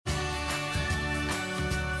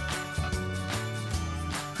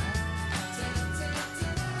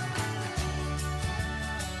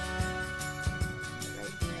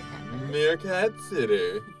Meerkat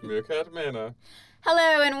City. Meerkat Manor.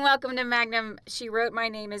 Hello and welcome to Magnum. She wrote. My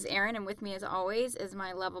name is Erin, and with me as always is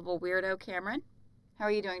my lovable weirdo Cameron. How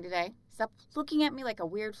are you doing today? Stop looking at me like a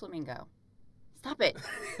weird flamingo. Stop it.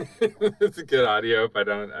 It's a good audio if I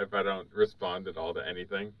don't respond at all to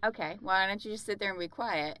anything. Okay, why don't you just sit there and be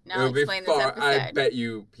quiet? Now It'll I'll explain this episode. I bet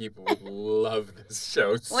you people would love this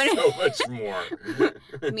show so much more.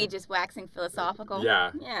 Me just waxing philosophical?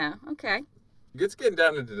 Yeah. Yeah, okay. Let's get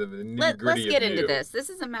down into the nitty-gritty Let's get of into you. this. This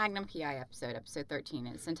is a Magnum PI episode 13.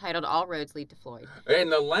 And it's entitled All Roads Lead to Floyd. And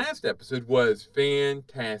the last episode was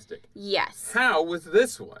fantastic. Yes. How was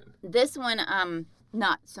this one? This one,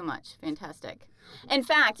 not so much. Fantastic. In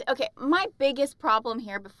fact, okay, my biggest problem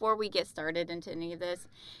here before we get started into any of this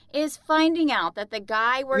is finding out that the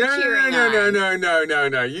guy we're cheering on...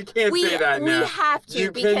 No. You can't say that now. We have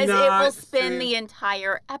to because it will spin the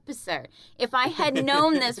entire episode. If I had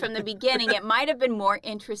known this from the beginning, it might have been more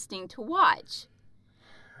interesting to watch.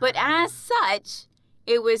 But as such...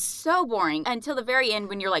 It was so boring until the very end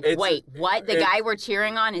when you're like, wait, what? The guy we're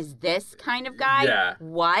cheering on is this kind of guy? Yeah.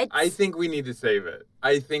 What? I think we need to save it.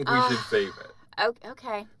 I think we should save it.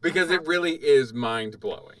 Okay. Because it really is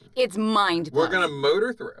mind-blowing. It's mind-blowing. We're going to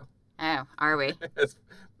motor through. Oh, are we?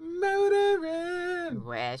 Motoring.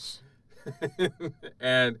 Wish.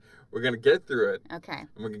 And we're going to get through it. Okay. And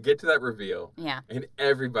we're going to get to that reveal. Yeah. And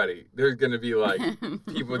everybody, there's going to be like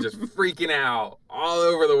people just freaking out all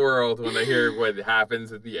over the world when they hear what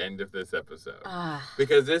happens at the end of this episode.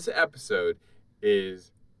 Because this episode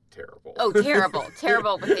is terrible. Oh, terrible.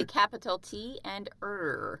 Terrible with a capital T and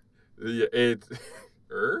Yeah, it's...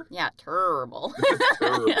 Yeah, terrible. It's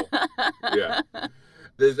terrible. Yeah.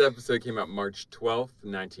 This episode came out March 12th,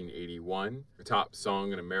 1981. The top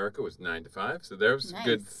song in America was 9 to 5, so there was some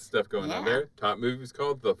good stuff going on there. Top movie was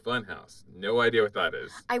called The Funhouse. No idea what that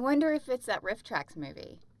is. I wonder if it's that Riff Tracks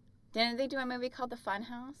movie. Didn't they do a movie called The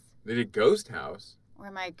Funhouse? They did Ghost House. Or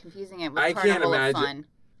am I confusing it with Carnival of Fun?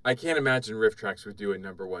 I can't imagine Riff Tracks would do a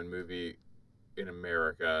 #1 movie in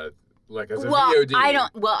America, like as a VOD.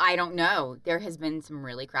 I don't know. There has been some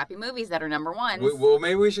really crappy movies that are #1s. Well,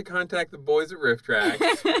 maybe we should contact the boys at Riff Tracks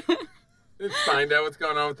and find out what's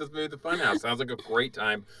going on with this movie, The Funhouse. Sounds like a great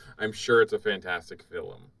time. I'm sure it's a fantastic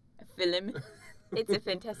film. It's a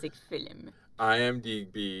fantastic film.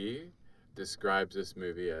 IMDb describes this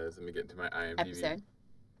movie as, let me get into my IMDb. Episode.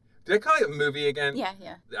 Did I call it a movie again? Yeah.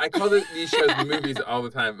 I call these shows movies all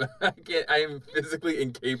the time. I am physically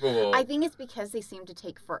incapable. I think it's because they seem to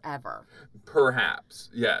take forever.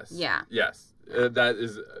 Perhaps. Yes. Yeah. Yes. That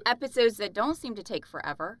is... Episodes that don't seem to take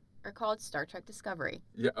forever are called Star Trek Discovery.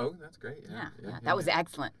 Yeah. Oh, that's great. Yeah. That was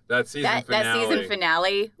excellent. That season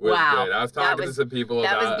finale. Was wow. Good. I was talking to some people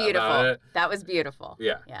about it. That was beautiful.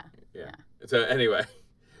 Yeah. So anyway,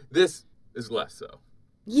 this is less so.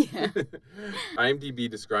 Yeah. IMDb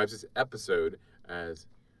describes this episode as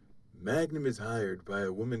Magnum is hired by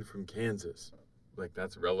a woman from Kansas. Like,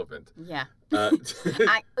 that's relevant. Yeah. Well,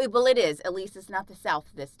 it is. At least it's not the South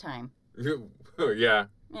this time. Yeah.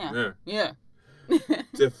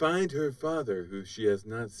 To find her father, who she has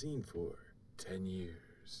not seen for 10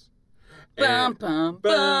 years. Bum, bum,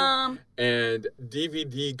 bum. And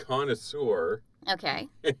DVD connoisseur... Okay.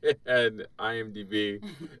 And IMDb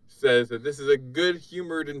says that this is a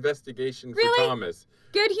good-humored investigation for Thomas.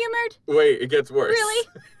 Good-humored? Wait, it gets worse. Really?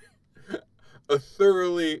 A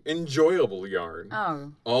thoroughly enjoyable yarn.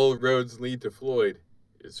 Oh. All roads lead to Floyd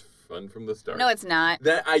is fun from the start. No, it's not.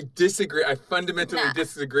 That I disagree. I fundamentally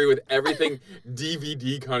disagree with everything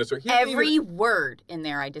DVD connoisseur. Every word in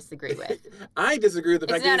there I disagree with. I disagree with the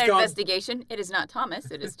fact that it's not an investigation. It is not Thomas.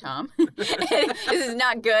 It is Tom. It is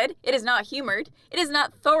not good. It is not humored. It is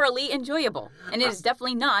not thoroughly enjoyable. And it is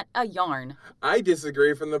definitely not a yarn. I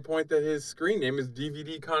disagree from the point that his screen name is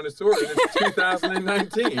DVD connoisseur and it's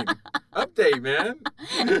 2019. Update, man.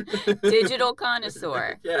 Digital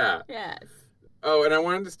connoisseur. Yeah. Yes. Oh, and I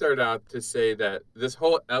wanted to start out to say that this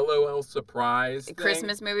whole LOL surprise thing,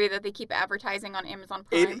 Christmas movie that they keep advertising on Amazon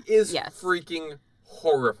Prime. It is freaking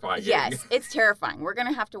horrifying. Yes, it's terrifying. We're going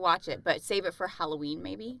to have to watch it, but save it for Halloween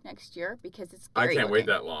maybe next year because it's scary. I can't wait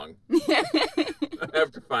that long. I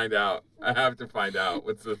have to find out.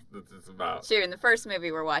 What's this about. Sure, and the first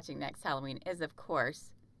movie we're watching next Halloween is, of course...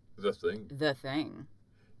 The Thing. The Thing.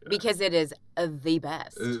 Yeah. Because it is the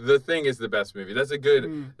best. The Thing is the best movie. That's a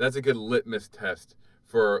good litmus test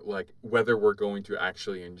for like whether we're going to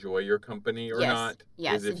actually enjoy your company or not.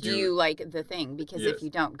 Yes. Do you like The Thing? Because if you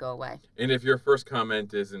don't, go away. And if your first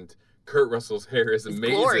comment isn't Kurt Russell's hair is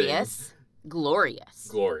amazing. Glorious. Glorious.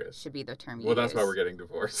 Glorious. Should be the term you use. Well, that's why use. we're getting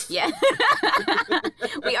divorced. Yeah.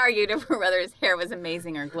 We argued over whether his hair was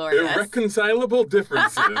amazing or glorious. Irreconcilable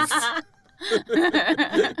differences.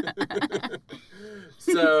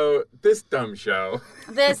 So, this dumb show.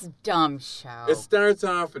 It starts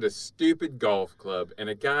off at a stupid golf club and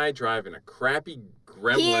a guy driving a crappy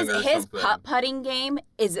Gremlin or his something. putt-putting game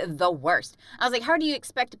is the worst. I was like, how do you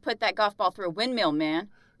expect to put that golf ball through a windmill, man?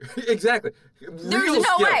 Exactly. There's real no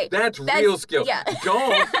skill. way. That's real skill. Yeah.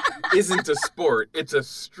 Golf isn't a sport. It's a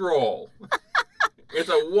stroll. It's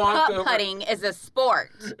a walk over. Putt-putting is a sport.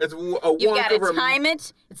 It's a walk over. You've got to time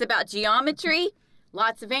it. It's about geometry.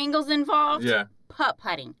 Lots of angles involved. Yeah.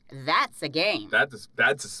 Putt-putting. That's a game. That's a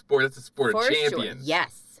sport. That's a sport of champions. Sure.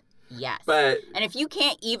 Yes. But and if you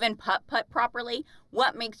can't even putt properly,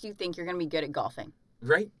 what makes you think you're going to be good at golfing?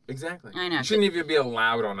 Right, exactly. I know. You shouldn't even be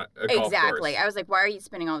allowed on a golf course. Exactly. I was like, why are you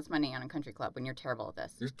spending all this money on a country club when you're terrible at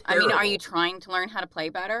this? You're terrible. I mean, are you trying to learn how to play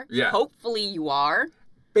better? Yeah. Hopefully you are.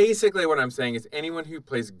 Basically, what I'm saying is anyone who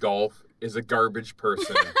plays golf is a garbage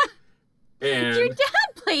person. And your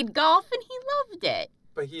dad played golf and he loved it.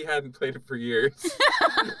 But he hadn't played it for years.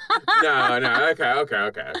 No.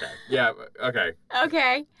 Okay. Yeah, okay.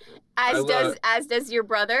 Okay. As does your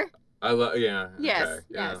brother. Yeah. Yes. Okay,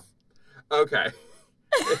 yes. Yeah. Okay.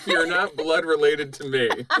 If you're not blood related to me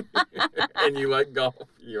and you like golf,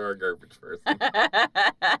 you're a garbage person.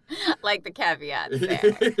 Like the caveat there.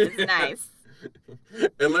 It's nice.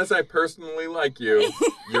 Unless I personally like you,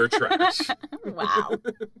 you're trash. Wow.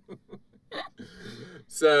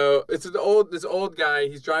 So it's this old guy.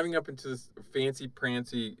 He's driving up into this fancy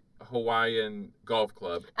prancy Hawaiian golf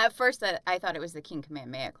club. At first, I thought it was the King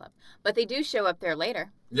Kamehameha Club, but they do show up there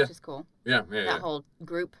later, which is cool. Yeah. That whole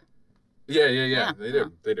group. Yeah. They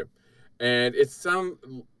do. And it's some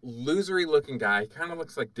losery looking guy. He kind of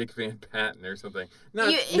looks like Dick Van Patten or something. No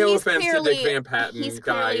offense to Dick Van Patten, he's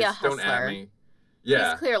guys. A hustler. Don't at me.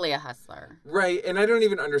 Yeah. He's clearly a hustler. Right, and I don't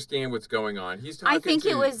even understand what's going on. He's talking I think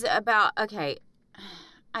it was about, okay,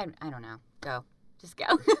 I don't know. Go. Just go.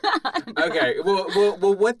 Okay, well,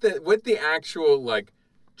 what the actual, like,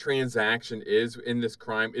 transaction is in this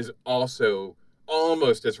crime is also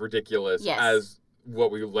almost as ridiculous as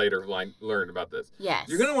what we later learned about this. Yes.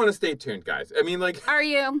 You're going to want to stay tuned, guys. I mean, like... Are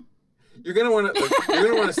you? You're going to want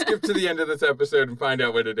to skip to the end of this episode and find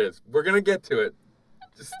out what it is. We're going to get to it.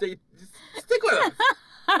 Just stick with us.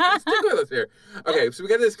 Stick with us here. Okay, so we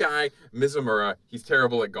got this guy, Mizumura. He's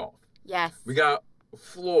terrible at golf. Yes. We got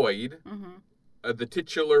Floyd, the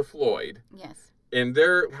titular Floyd. Yes. And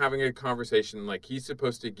they're having a conversation like he's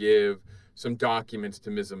supposed to give some documents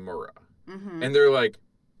to Mizumura. Mm-hmm. And they're like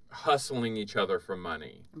hustling each other for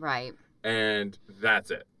money. Right. And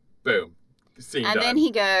that's it. Boom. Scene done. Then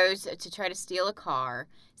he goes to try to steal a car,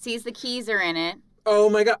 sees the keys are in it. Oh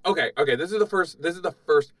my God. Okay. This is the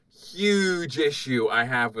first huge issue I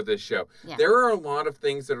have with this show. Yeah. There are a lot of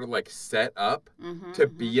things that are like set up to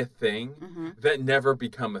be a thing that never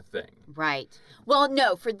become a thing. Right. Well,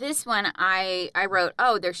 no, for this one, I wrote,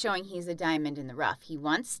 they're showing he's a diamond in the rough. He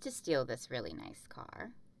wants to steal this really nice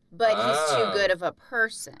car, but he's too good of a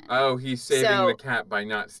person. Oh, he's saving the cat by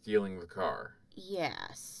not stealing the car.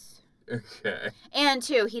 Yes. Okay. And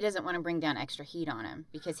two, he doesn't want to bring down extra heat on him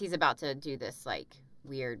because he's about to do this like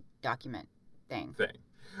weird document thing.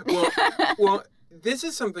 Well, this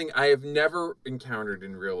is something I have never encountered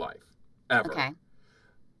in real life ever.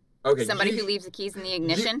 Okay. Somebody who leaves the keys in the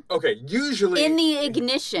ignition. Usually in the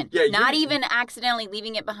ignition. Yeah. Not even accidentally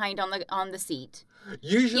leaving it behind on the seat.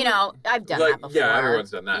 Usually, I've done that before. Yeah,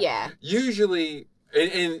 everyone's done that. Yeah. Usually.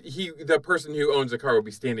 And the person who owns the car will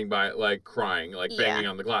be standing by it, like, crying, like, banging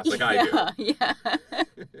on the glass, like I do. Yeah.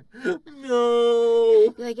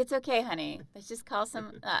 No. You're like, it's okay, honey. Let's just call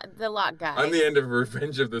the lock guy. I'm the end of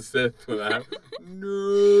Revenge of the Sith with that.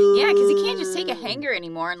 No. Yeah, because you can't just take a hanger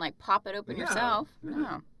anime and, like, pop it open yourself.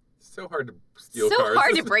 No. It's so hard to steal cars. So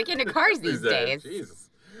hard to break into cars these days. Jesus.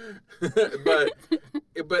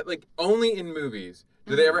 but, like, only in movies.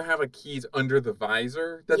 Do they ever have like keys under the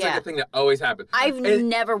visor? That's like a thing that always happens. I've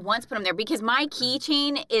never once put them there because my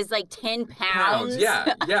keychain is like 10 pounds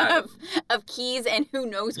of keys and who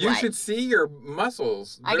knows what. You should see your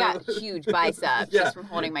muscles. I got huge biceps just from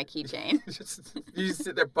holding my keychain. You just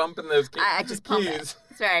sit there pumping those keys. I just pump it.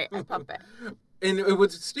 That's right. I pump it. And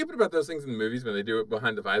what's stupid about those things in the movies when they do it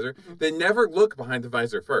behind the visor, they never look behind the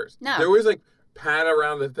visor first. No. They're always like, pat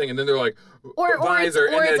around the thing, and then they're like, visor,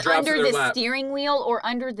 and then it drops under in their the lap. steering wheel or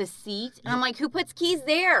under the seat. And I'm like, who puts keys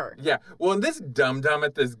there? Yeah. Well, and this dum-dum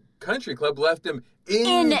at this country club left him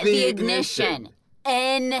in the ignition.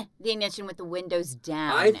 In the ignition with the windows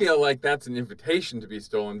down. I feel like that's an invitation to be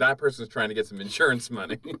stolen. That person's trying to get some insurance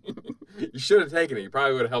money. You should have taken it. You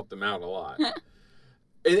probably would have helped them out a lot.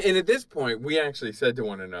 And at this point, we actually said to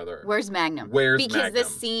one another, "Where's Magnum? Because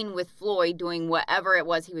this scene with Floyd doing whatever it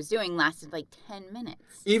was he was doing lasted like 10 minutes.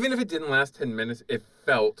 Even if it didn't last 10 minutes, it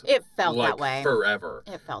felt like that way. Forever.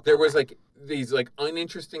 It felt there that was way. like these like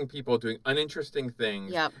uninteresting people doing uninteresting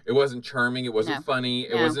things. Yep. It wasn't charming. It wasn't funny.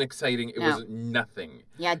 It wasn't exciting. It wasn't nothing.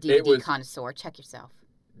 Yeah, DVD connoisseur. Check yourself.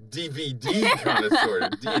 DVD connoisseur.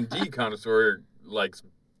 D&D connoisseur likes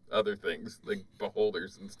other things like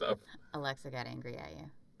beholders and stuff. Alexa got angry at you.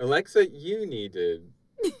 Alexa, you needed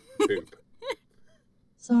poop.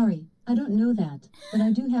 Sorry, I don't know that, but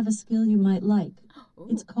I do have a skill you might like. Ooh.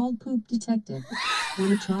 It's called Poop Detective.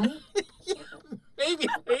 Want to try it? Maybe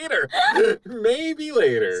later. Maybe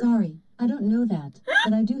later. Sorry, I don't know that,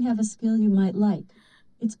 but I do have a skill you might like.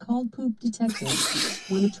 It's called Poop Detective.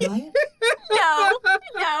 Want to try it?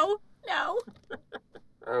 No.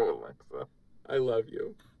 Oh, Alexa, I love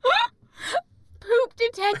you. Poop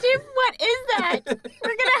Detective? What is that? We're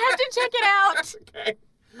going to have to check it out.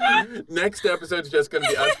 Okay. Next episode's just going to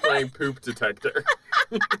be us playing Poop Detector.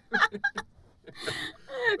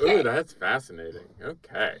 Okay. Ooh, that's fascinating.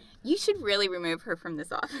 Okay. You should really remove her from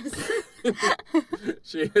this office.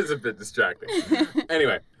 She is a bit distracting.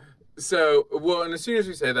 Anyway, so, and as soon as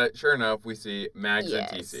we say that, sure enough, we see Mags and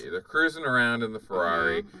TC. They're cruising around in the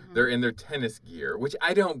Ferrari. Mm-hmm. They're in their tennis gear, which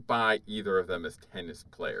I don't buy either of them as tennis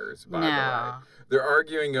players, by the way. They're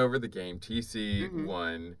arguing over the game. TC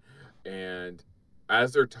won, and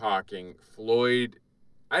as they're talking, Floyd...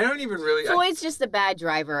 I don't even really... Floyd's just a bad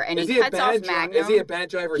driver, and he cuts off Magnum. Is he a bad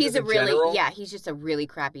driver he's in general? Yeah, he's just a really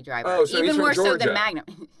crappy driver. Oh, so even he's worse from Georgia. So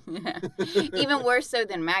than Magnum. Even worse so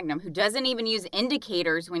than Magnum, who doesn't even use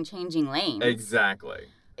indicators when changing lanes. Exactly.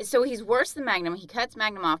 So he's worse than Magnum. He cuts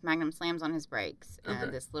Magnum off. Magnum slams on his brakes.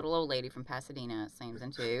 And this little old lady from Pasadena slams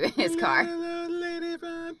into his car. Little lady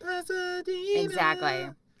from Pasadena.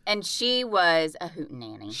 Exactly. And she was a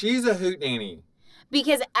hootenanny. She's a hootenanny.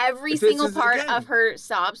 Because every single part of her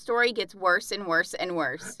sob story gets worse and worse and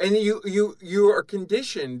worse. And you are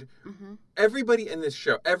conditioned. Mm-hmm. Everybody in this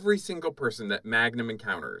show, every single person that Magnum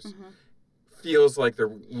encounters, feels like they're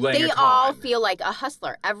laying. They all feel like a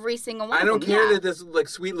hustler. Every single one. I don't care that this like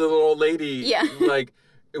sweet little old lady. Yeah. Like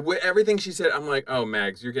everything she said, I'm like, oh,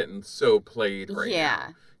 Mags, you're getting so played right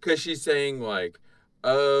now. Because she's saying like,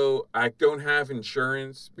 oh, I don't have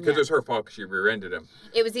insurance. Because it was her fault because she rear-ended him.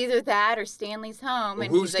 It was either that or Stanley's home. And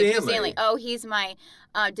who's he's like, Stanley? Stanley? Oh, he's my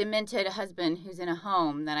demented husband who's in a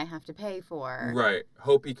home that I have to pay for. Right.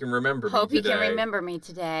 Hope he can remember me today. Hope he can remember me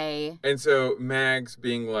today. And so Mags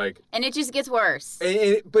being like... And it just gets worse.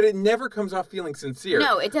 But it never comes off feeling sincere.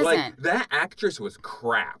 No, it doesn't. Like, that actress was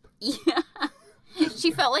crap. Yeah.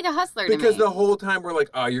 She felt like a hustler to me. Because the whole time we're like,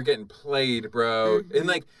 oh, you're getting played, bro.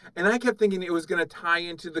 Mm-hmm. And I kept thinking it was going to tie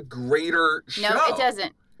into the greater show. No, it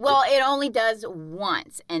doesn't. Well, it only does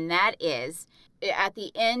once, and that is at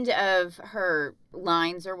the end of her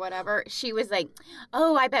lines or whatever, she was like,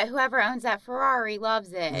 oh, I bet whoever owns that Ferrari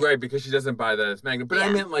loves it. Right, because she doesn't buy that as Magnum. But I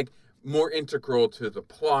meant like more integral to the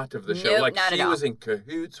plot of the show. Nope, like not she was in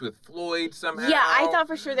cahoots with Floyd somehow. Yeah, I thought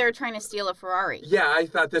for sure they were trying to steal a Ferrari. Yeah, I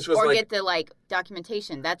thought this was or like... get the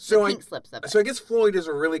documentation. That's the pink slips of it. So I guess Floyd is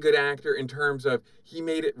a really good actor in terms of he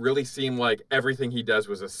made it really seem like everything he does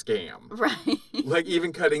was a scam. Right. Like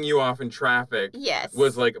even cutting you off in traffic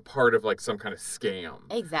was like part of like some kind of scam.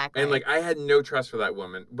 Exactly. And like I had no trust for that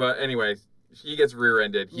woman. But anyway, she gets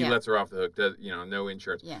rear-ended. He lets her off the hook. Does no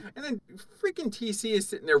insurance. Yeah. And then freaking TC is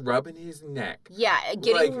sitting there rubbing his neck. Yeah,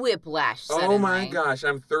 getting whiplash suddenly. Oh my gosh,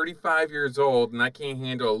 I'm 35 years old and I can't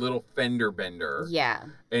handle a little fender bender. Yeah.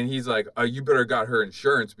 And he's like, oh, you better got her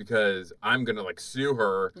insurance because I'm going to like sue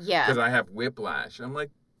her because I have whiplash. I'm like,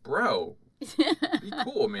 bro, be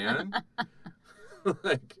cool, man.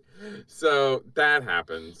 So that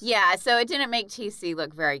happens. Yeah, so it didn't make TC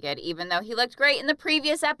look very good, even though he looked great in the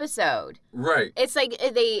previous episode. Right. It's like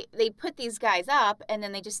they put these guys up, and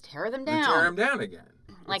then they just tear them down. They tear them down again.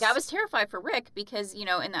 Like, I was terrified for Rick because,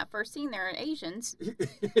 in that first scene, they're Asians.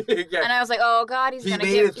 Yeah. And I was like, oh, God, he's going to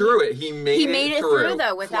get... He made it through it. He made it through,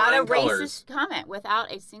 though, without a racist comment. Without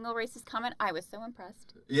a single racist comment. I was so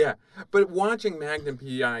impressed. Yeah. But watching Magnum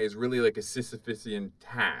P.I. is really like a Sisyphusian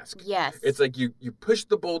task. Yes. It's like you push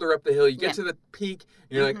the boulder up the hill, you get to the peak,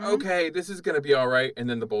 and you're like, okay, this is going to be all right, and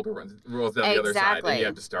then the boulder rolls down the other side, and you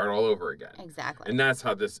have to start all over again. Exactly. And that's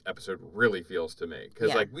how this episode really feels to me.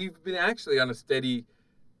 Because, we've been actually on a steady...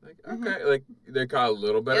 Like, okay, like, they got a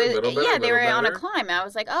little better, Yeah, they were on a climb. I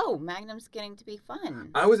was like, oh, Magnum's getting to be fun.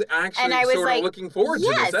 I was actually sort of looking forward to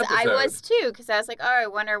this episode. Yes, I was too, because I was like, oh, I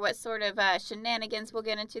wonder what sort of shenanigans we'll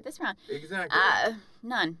get into this round. Exactly.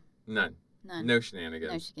 None. None. No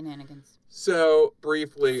shenanigans. No shenanigans. So,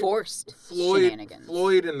 briefly, Forced shenanigans.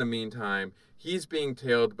 Floyd, in the meantime, he's being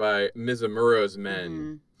tailed by Mizuru's men.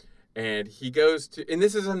 Mm-hmm. And he goes to... And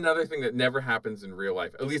this is another thing that never happens in real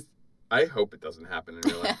life. At least, I hope it doesn't happen in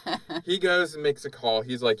real life. He goes and makes a call.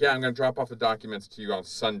 He's like, yeah, I'm going to drop off the documents to you on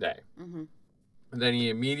Sunday. Mm-hmm. And then he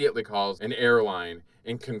immediately calls an airline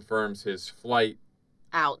and confirms his flight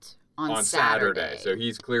out on Saturday. So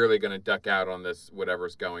he's clearly going to duck out on this,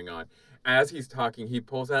 whatever's going on. As he's talking, he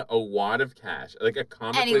pulls out a wad of cash, like a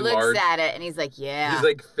comically large... And he looks at it, and he's like, yeah. He's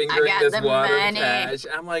like fingering this wad money. of cash.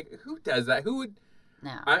 I'm like, who does that? Who would...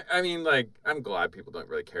 No. I mean, like, I'm glad people don't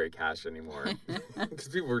really carry cash anymore. Because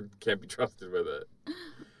people can't be trusted with it.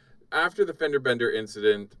 After the fender bender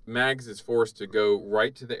incident, Mags is forced to go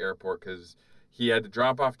right to the airport because he had to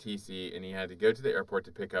drop off TC, and he had to go to the airport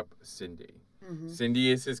to pick up Cindy. Mm-hmm.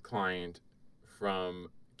 Cindy is his client from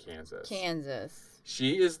Kansas.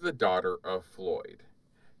 She is the daughter of Floyd.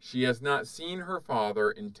 She has not seen her father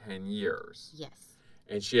in 10 years. Yes.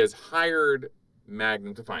 And she has hired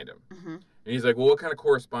Magnum to find him. Mm-hmm. And he's like, well, what kind of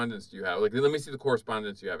correspondence do you have? Like, let me see the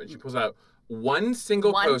correspondence you have. And she pulls out one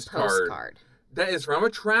postcard that is from a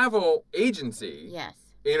travel agency. Yes.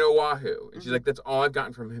 In Oahu. And she's like, that's all I've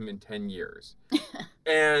gotten from him in 10 years.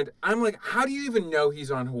 And I'm like, how do you even know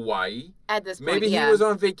he's on Hawaii? At this point, Maybe he was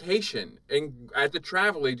on vacation and at the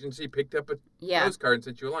travel agency picked up a postcard and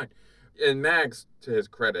sent you a line. And Mags, to his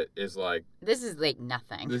credit, is like... This is like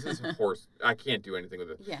nothing. This is a horse. I can't do anything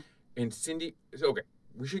with it. Yeah. And Cindy... Okay,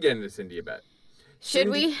 we should get into Cindy a bit. Should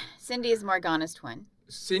we? Cindy is Morgana's twin.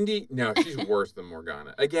 Cindy... No, she's worse than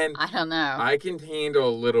Morgana. Again... I don't know. I can handle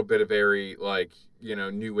a little bit of very, like...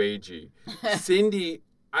 new agey. Cindy,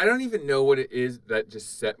 I don't even know what it is that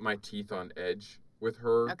just set my teeth on edge with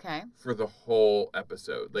her for the whole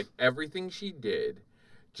episode. Like, everything she did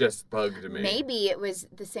just bugged me. Maybe it was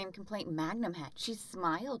the same complaint Magnum had. She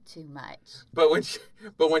smiled too much. But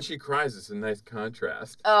when she cries, it's a nice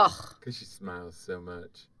contrast. Ugh. Because she smiles so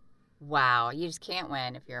much. Wow, you just can't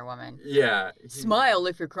win if you're a woman. Yeah. Smile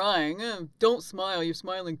if you're crying. Don't smile, you're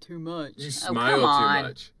smiling too much. You smile too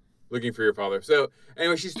much. Looking for your father. So,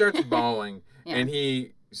 anyway, she starts bawling, and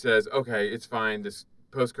he says, okay, it's fine. This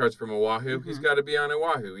postcard's from Oahu. Mm-hmm. He's got to be on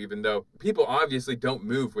Oahu, even though people obviously don't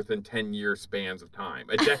move within 10-year spans of time.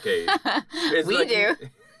 A decade. We do.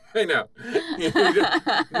 I know.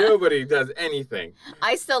 Nobody does anything.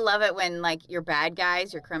 I still love it when, like, your bad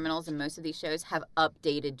guys, your criminals in most of these shows have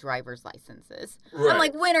updated driver's licenses. Right. I'm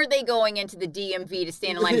like, when are they going into the DMV to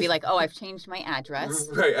stand in line and be like, oh, I've changed my address?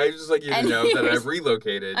 Right. I just like you to know that I've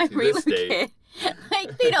relocated to this state.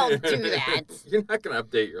 Like, they don't do that. You're not going to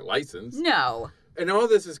update your license. No. And all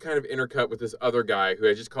this is kind of intercut with this other guy who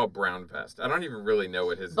I just call Brown Vest. I don't even really know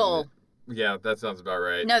what his Bull. Yeah, that sounds about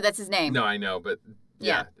right. No, that's his name. No, I know, but...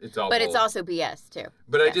 Yeah, it's all But Bull. It's also BS, too.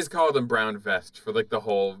 But I just called him Brown Vest for, like, the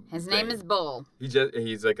whole His thing. name is Bull. He's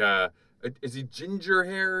like is he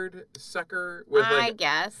ginger-haired sucker? I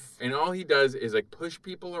guess. And all he does is, like, push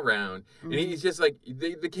people around. Mm-hmm. And he's just, like,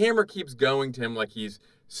 the camera keeps going to him like he's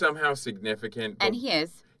somehow significant. And he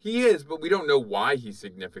is. He is, but we don't know why he's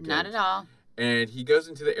significant. Not at all. And he goes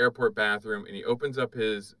into the airport bathroom and he opens up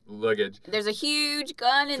his luggage. There's a huge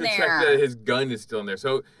gun in there. To check that his gun is still in there.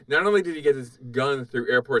 So not only did he get his gun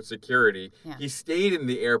through airport security, he stayed in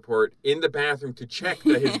the airport in the bathroom to check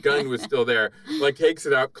that his gun was still there. Like, takes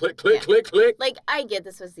it out, click, click, click, click. Like, I get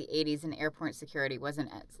this was the 80s and airport security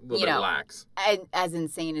wasn't as, a little bit lax. As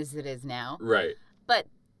insane as it is now. Right. But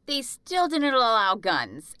they still didn't allow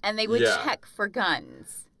guns, and they would check for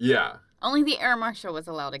guns. Yeah. Only the air marshal was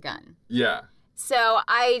allowed a gun. Yeah. So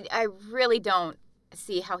I really don't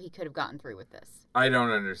see how he could have gotten through with this. I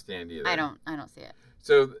don't understand either. I don't see it.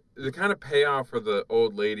 So the kind of payoff for the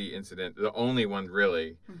old lady incident, the only one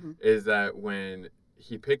really, is that when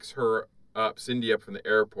he picks her up, Cindy up from the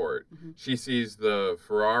airport, she sees the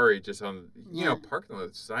Ferrari just on, parked on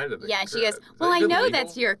the side of the car. Yeah, she goes, well, I know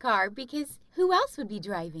that's your car because who else would be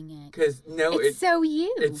driving it? Because, it's so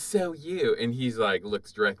you. It's so you. And he's like,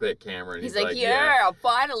 looks directly at camera. And he's like, yeah,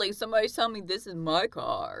 finally somebody's telling me this is my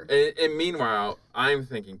car. And meanwhile, I'm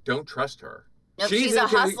thinking, don't trust her. Nope, she's a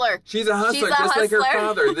hustler. She's a hustler, just like her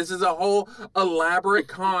father. This is a whole elaborate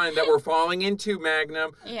con that we're falling into,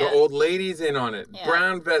 Magnum. Yeah. The old lady's in on it. Yeah.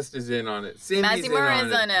 Brown Vest is in on it. Cindy's in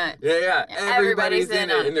on it. Yeah. Everybody's in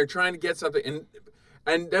it. And they're trying to get something.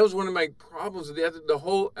 And that was one of my problems with the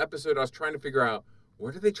whole episode. I was trying to figure out,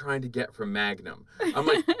 what are they trying to get from Magnum? I'm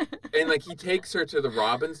like, and like he takes her to the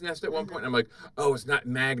Robin's Nest at one point. And I'm like, oh, it's not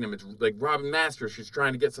Magnum. It's like Robin Masters. She's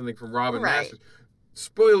trying to get something from Robin Masters.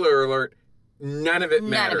 Spoiler alert. None of it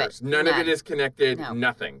matters. None of it is connected. No.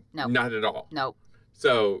 Nothing. No. Not at all. Nope.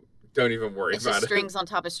 So don't even worry it's about just it. strings on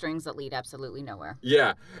top of strings that lead absolutely nowhere.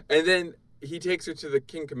 Yeah. And then he takes her to the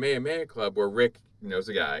King Kamehameha Club where Rick knows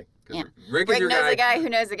a guy. Yeah. Rick knows a guy who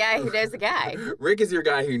knows a guy who knows a guy. Rick is your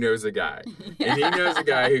guy who knows a guy. And he knows a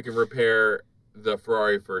guy who can repair the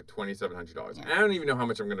Ferrari for $2,700. Yeah. I don't even know how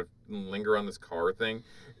much I'm going to linger on this car thing.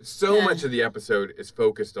 So much of the episode is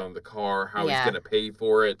focused on the car, how he's going to pay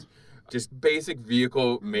for it. Just basic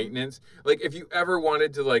vehicle maintenance. Like, if you ever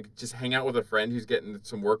wanted to, like, just hang out with a friend who's getting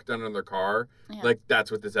some work done on their car, like,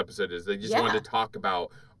 that's what this episode is. They just wanted to talk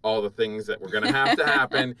about all the things that were going to have to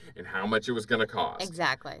happen and how much it was going to cost.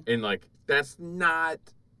 Exactly. And, like, that's not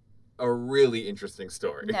a really interesting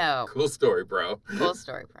story. No. Cool story, bro. Cool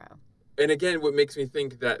story, bro. And again, what makes me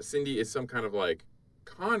think that Cindy is some kind of, like,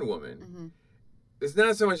 con woman, it's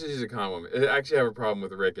not so much that she's a con woman. I actually have a problem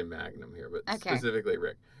with Rick and Magnum here, but specifically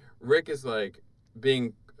Rick. Rick is, like,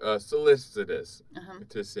 being solicitous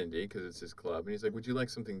to Cindy because it's his club. And he's like, would you like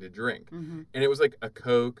something to drink? And it was, like, a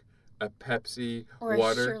Coke, a Pepsi, or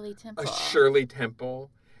water. A Shirley Temple. A Shirley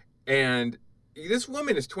Temple. And this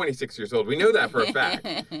woman is 26 years old. We know that for a fact.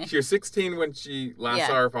 She was 16 when she last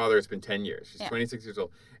saw her father. It's been 10 years. She's 26 years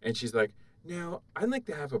old. And she's like, now, I'd like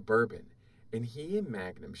to have a bourbon. And he and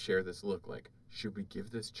Magnum share this look like, should we give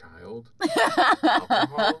this child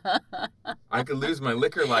alcohol? I could lose my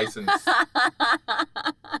liquor license.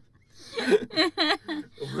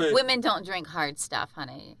 Women don't drink hard stuff,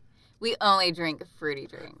 honey. We only drink fruity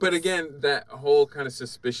drinks. But again, that whole kind of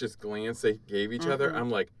suspicious glance they gave each other, I'm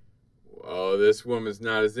like, oh, this woman's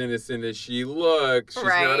not as innocent as she looks. She's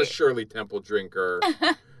not a Shirley Temple drinker.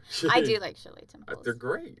 I do like Shirley Temples. They're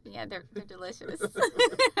great. Yeah, they're delicious.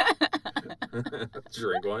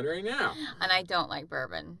 Drink one right now. And I don't like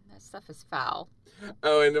bourbon. That stuff is foul.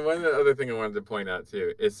 Oh, and one other thing I wanted to point out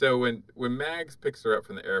too is so when Mags picks her up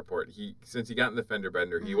from the airport, since he got in the fender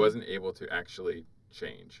bender, he wasn't able to actually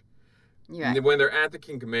change. Yeah. When they're at the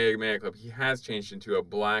King Kamehameha Club, he has changed into a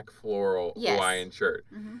black floral Hawaiian shirt.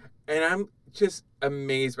 And I'm just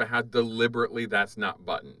amazed by how deliberately that's not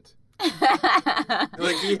buttoned.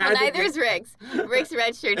 Like he had neither is Rick's. Rick's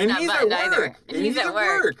red shirt's not buttoned either. And he's at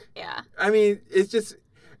work. Yeah. I mean,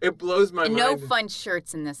 it blows my mind. No fun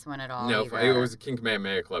shirts in this one at all. No, it was a King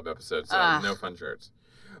Kamehameha Club episode, so no fun shirts.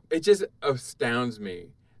 It just astounds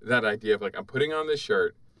me, that idea of like, I'm putting on this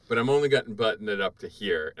shirt, but I'm only buttoning it up to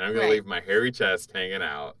here, and I'm going to leave my hairy chest hanging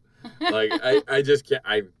out. Like, I just can't.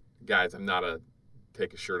 Guys, I'm not a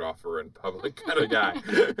take a shirt off her in public kind of guy.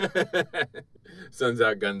 Sun's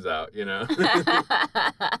out, guns out, you know?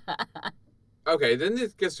 Okay, then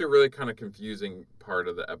this gets to a really kind of confusing part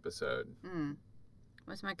of the episode.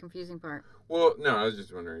 What's my confusing part? Well, no, I was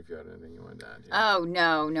just wondering if you had anything you wanted to add. Yeah. Oh,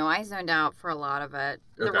 no, I zoned out for a lot of it.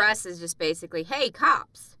 The rest is just basically, hey,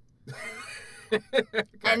 cops.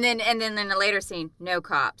 And then in the later scene, no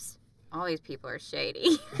cops. All these people are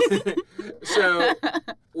shady. So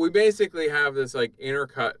we basically have this like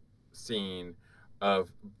intercut scene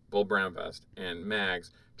of Bull Brownvest and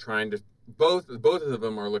Mags trying to both of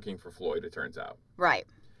them are looking for Floyd, it turns out. Right.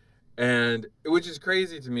 And which is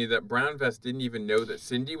crazy to me that Brownvest didn't even know that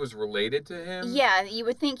Cindy was related to him. Yeah, you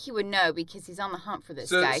would think he would know because he's on the hunt for this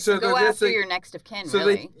guy. So go after your next of kin,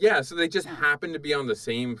 really. So they just happen to be on the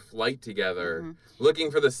same flight together, looking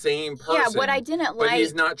for the same person. Yeah, what I didn't like... But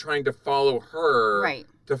he's not trying to follow her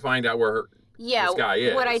to find out where this guy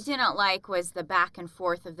is. What I didn't like was the back and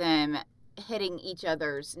forth of them hitting each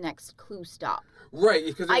other's next clue stop. Right,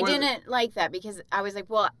 because I didn't like that because I was like,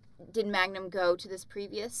 well... Did Magnum go to this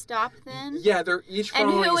previous stop then? Yeah, they're each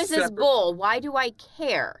following And who is separate... this bull? Why do I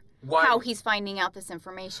care how he's finding out this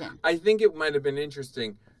information? I think it might have been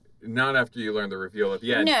interesting, not after you learn the reveal at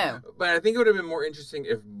the end. No. But I think it would have been more interesting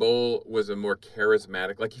if Bull was a more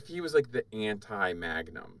charismatic, like if he was like the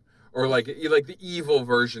anti-Magnum. Or like the evil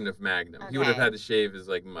version of Magnum. He would have had to shave his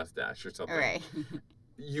like mustache or something. Right.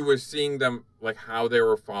 You were seeing them, like, how they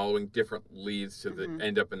were following different leads to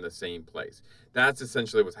end up in the same place. That's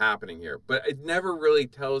essentially what's happening here. But it never really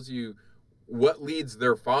tells you what leads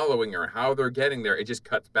they're following or how they're getting there. It just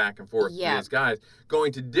cuts back and forth to these guys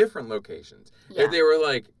going to different locations. Yeah. If they were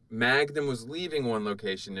like, Magnum was leaving one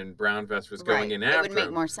location and Brownvest was going in after him. It would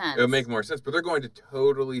make more sense. It would make more sense. But they're going to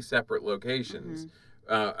totally separate locations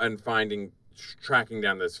and tracking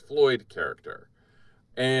down this Floyd character.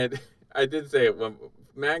 And I did say it when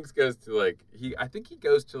Mags goes to I think he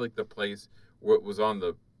goes to like the place where it was on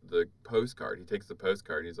the postcard. He takes the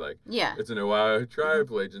postcard and he's like, it's an Ohio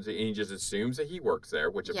tribal agency. And he just assumes that he works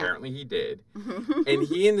there, which apparently he did. And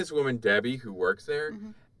he and this woman, Debbie, who works there,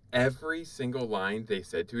 every single line they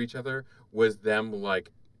said to each other was them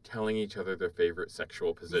like telling each other their favorite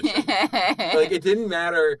sexual position. Like it didn't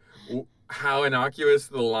matter how innocuous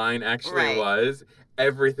the line actually was.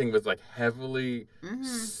 Everything was like heavily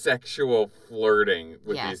sexual flirting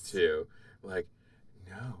with these two. Like,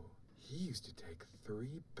 no, he used to take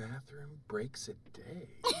 3 bathroom breaks a day.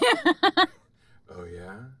 Oh,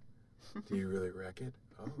 yeah? Do you really wreck it?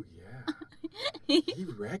 Oh, yeah. He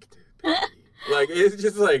wrecked it, baby. Like, it's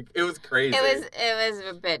just like, it was crazy. It was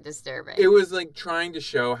a bit disturbing. It was like trying to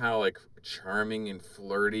show how like charming and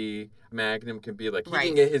flirty Magnum can be. Like, he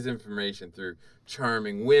can get his information through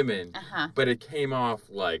charming women, but it came off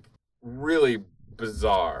like really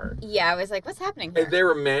bizarre. Yeah, I was like, what's happening here? And they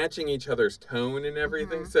were matching each other's tone and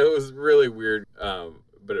everything, so it was really weird,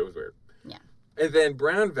 but it was weird. Yeah. And then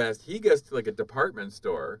Brown Vest, he goes to like a department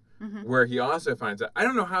store where he also finds out, I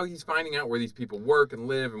don't know how he's finding out where these people work and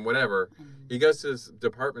live and whatever. He goes to this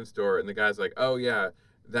department store and the guy's like, oh yeah,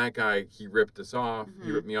 that guy, he ripped us off.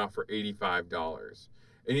 He ripped me off for $85.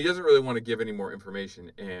 And he doesn't really want to give any more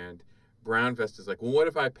information. And Brown Vest is like, well, what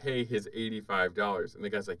if I pay his $85? And the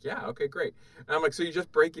guy's like, yeah, okay, great. And I'm like, so you're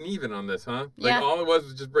just breaking even on this, huh? Yeah. Like, all it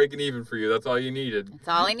was just breaking even for you. That's all you needed. That's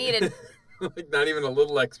all I needed. Like, not even a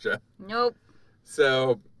little extra. Nope.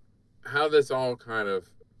 So, how this all kind of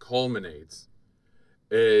culminates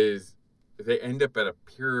is they end up at a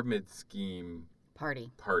pyramid scheme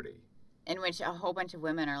party. In which a whole bunch of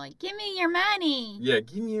women are like, give me your money. Yeah,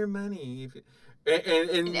 give me your money.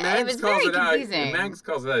 And Max calls it out. And Max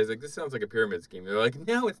calls it out. He's like, this sounds like a pyramid scheme. They're like,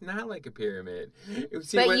 no, it's not like a pyramid.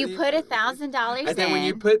 See, but you put $1,000 in. And then when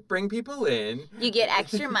you bring people in, you get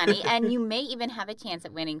extra money, and you may even have a chance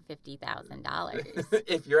at winning $50,000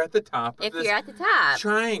 if you're at the top. Of this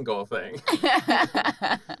triangle thing.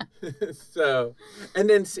 So, and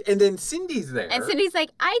then Cindy's there. And Cindy's like,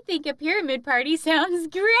 I think a pyramid party sounds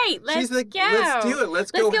great. She's like, go. Let's do it. Let's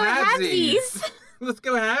go halvesies. Let's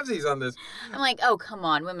go halvesies on this. I'm like, oh, come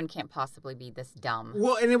on. Women can't possibly be this dumb.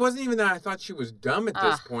 Well, and it wasn't even that I thought she was dumb at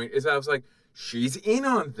this point. Is I was like, she's in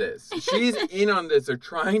on this. She's in on this. They're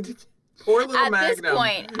trying to... Poor little Magnum.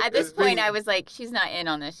 At this point, I was like, she's not in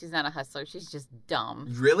on this. She's not a hustler. She's just dumb.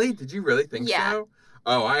 Really? Did you really think so?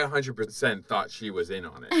 Oh, I 100% thought she was in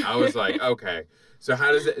on it. I was like, okay. So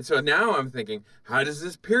now I'm thinking, how does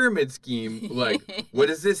this pyramid scheme, like, what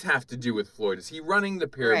does this have to do with Floyd? Is he running the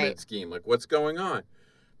pyramid scheme? Like, what's going on?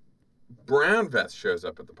 Brown Vest shows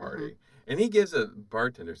up at the party, and he gives a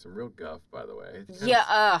bartender some real guff, by the way.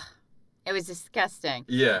 It was disgusting.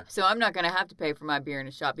 Yeah. So I'm not going to have to pay for my beer in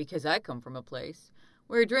a shop because I come from a place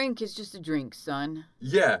where a drink is just a drink, son.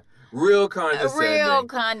 Yeah. Real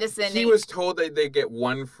condescending. He was told that they get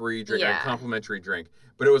one free drink, a complimentary drink.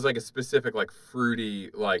 But it was like a specific, like,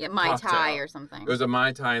 fruity, like, Mai Tai or something. It was a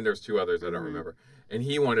Mai Tai, and there was 2 others I don't remember. And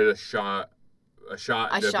he wanted a shot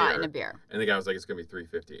and a beer. And the guy was like, it's going to be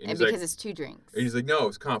 $3.50. And because it's 2 drinks. And he's like, no,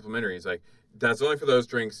 it's complimentary. He's like, that's only for those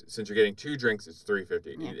drinks. Since you're getting 2 drinks, it's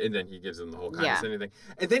 $3.50. Yeah. And then he gives them the whole condescending thing.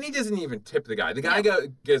 And then he doesn't even tip the guy. The guy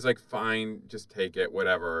goes like, fine, just take it,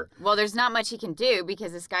 whatever. Well, there's not much he can do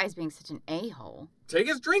because this guy's being such an a-hole. Take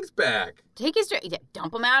his drinks back.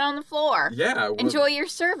 Dump them out on the floor. Yeah. Enjoy your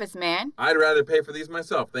service, man. I'd rather pay for these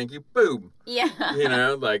myself. Thank you. Boom. Yeah. You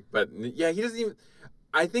know, like, but yeah, he doesn't even...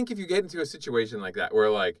 I think if you get into a situation like that where,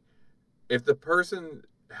 like, if the person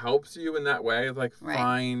helps you in that way, like,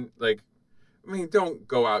 fine, like, I mean, don't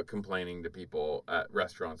go out complaining to people at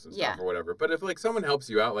restaurants and stuff or whatever. But if, like, someone helps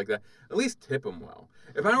you out like that, at least tip them well.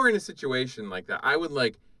 If I were in a situation like that, I would,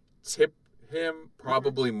 like, tip him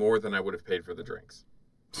probably more than I would have paid for the drinks.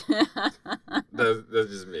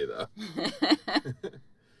 That's just me, though.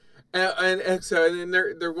 And so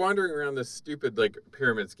they're wandering around this stupid, like,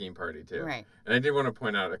 pyramid scheme party, too. Right. And I did want to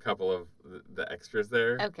point out a couple of the extras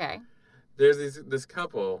there. Okay. There's this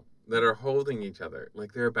couple that are holding each other.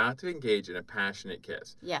 Like, they're about to engage in a passionate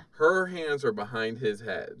kiss. Yeah. Her hands are behind his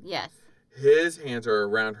head. Yes. His hands are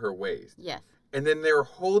around her waist. Yes. And then they're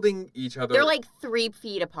holding each other. They're like 3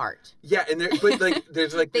 feet apart. Yeah, and but like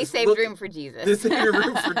there's like they saved room for Jesus. They saved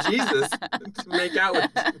room for Jesus to make out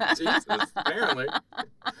with Jesus. Apparently,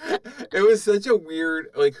 it was such a weird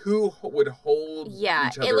like who would hold. Yeah,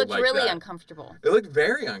 each other it looked like really that. uncomfortable. It looked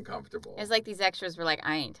very uncomfortable. It's like these extras were like,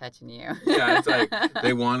 I ain't touching you. Yeah, it's like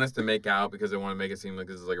they want us to make out because they want to make it seem like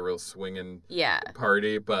this is like a real swinging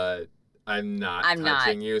party, but I'm not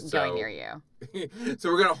touching you. So going near you. So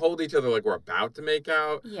we're going to hold each other like we're about to make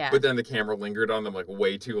out. Yeah. But then the camera lingered on them like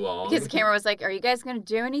way too long. Because the camera was like, are you guys going to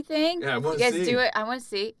do anything? Yeah, I want to see. You guys do it? I want to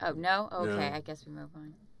see. Oh, no? Okay, no. I guess we move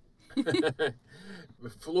on.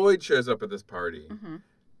 Floyd shows up at this party. Mm-hmm.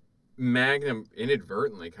 Magnum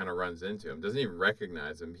inadvertently kind of runs into him. Doesn't even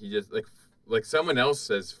recognize him. He just, like someone else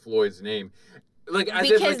says Floyd's name. Like, as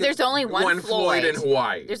because if, like, there's only one Floyd in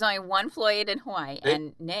Hawaii. There's only one Floyd in Hawaii,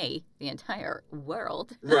 and nay, the entire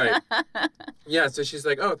world. Right. Yeah, so she's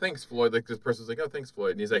like, oh, thanks, Floyd. Like, this person's like, oh, thanks,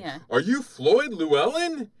 Floyd. And he's like, Yeah. are you Floyd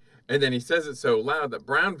Llewellyn? And then he says it so loud that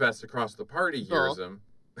Brown Vest across the party hears him.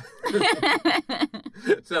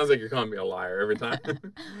 It sounds like you're calling me a liar every time.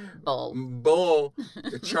 Bull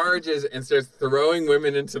charges and starts throwing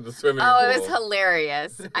women into the swimming pool. Oh, it was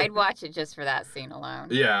hilarious. I'd watch it just for that scene alone.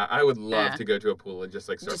 Yeah, I would love to go to a pool and just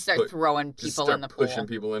like start throwing people in the pool. Pushing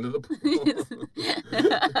people into the pool.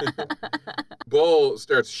 Bull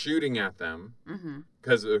starts shooting at them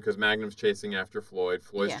because Magnum's chasing after Floyd.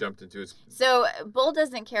 Floyd's jumped into his... So Bull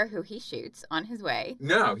doesn't care who he shoots on his way.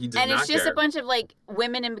 No, he does not care. And it's just a bunch of like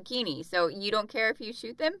women in bikinis. So you don't care if you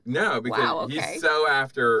shoot them? No, because he's so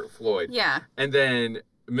after Floyd. Yeah. And then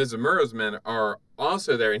Mizumura's men are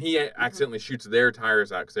also there, and he accidentally shoots their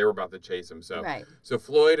tires out because they were about to chase him. So, so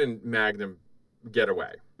Floyd and Magnum get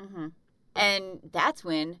away. And that's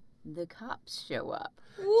when the cops show up.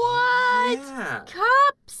 What? Yeah.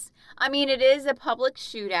 Cops? I mean, it is a public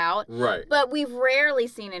shootout. Right. But we've rarely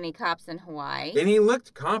seen any cops in Hawaii. And he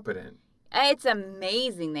looked competent. It's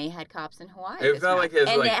amazing they had cops in Hawaii. It felt like his,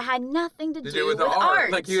 and it had nothing to do with the art.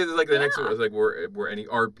 Like he was like the next one was like were any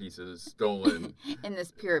art pieces stolen in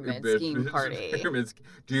this pyramid scheme party?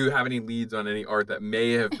 Do you have any leads on any art that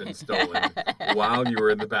may have been stolen while you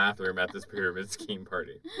were in the bathroom at this pyramid scheme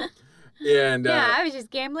party? And I was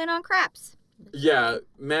just gambling on craps. Yeah,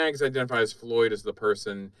 Mags identifies Floyd as the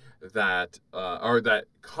person that that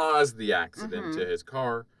caused the accident to his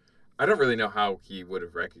car. I don't really know how he would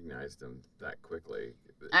have recognized him that quickly.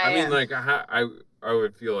 I mean, like, I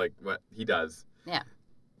would feel like what he does. Yeah.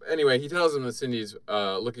 Anyway, he tells him that Cindy's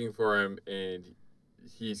looking for him, and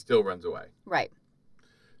he still runs away. Right.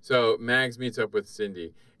 So Mags meets up with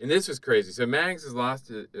Cindy, and this was crazy. So Mags has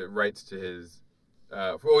lost rights to his. He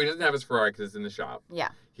doesn't have his Ferrari because it's in the shop. Yeah.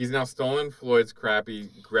 He's now stolen Floyd's crappy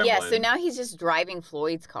Gremlin. Yeah, so now he's just driving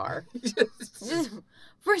Floyd's car. just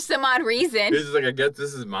for some odd reason. He's just like, I guess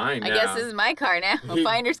this is mine now. I guess this is my car now.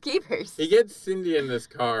 Finders keepers. He gets Cindy in this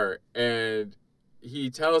car, and he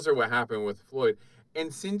tells her what happened with Floyd.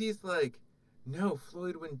 And Cindy's like, no,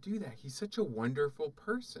 Floyd wouldn't do that. He's such a wonderful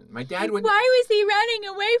person. My dad would... Why was he running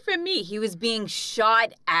away from me? He was being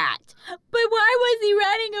shot at. But why was he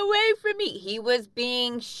running away from me? He was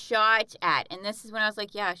being shot at. And this is when I was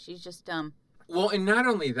like, yeah, she's just dumb. Well, and not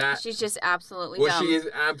only that... She's just absolutely dumb. Well, she is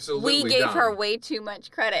absolutely dumb. We gave her way too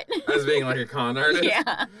much credit. As being like a con artist?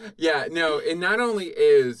 Yeah. Yeah, no, and not only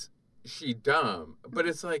is she dumb, but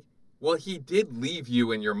it's like, well, he did leave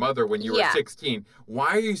you and your mother when you were 16. Why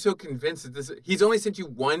are you so convinced that this... He's only sent you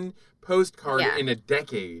one postcard in a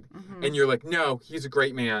decade, and you're like, no, he's a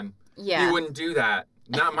great man. Yeah. He wouldn't do that.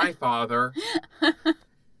 Not my father.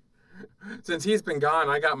 Since he's been gone,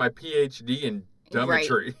 I got my PhD in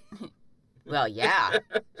dummetry. Right. Well, yeah.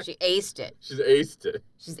 She aced it. She's aced it.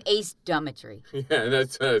 She's aced dummetry. Yeah, and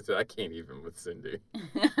that's I can't even with Cindy.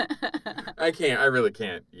 I can't. I really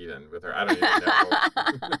can't even with her. I don't even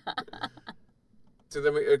know. So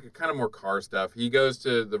then we kind of more car stuff. He goes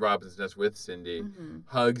to the Robin's Nest with Cindy.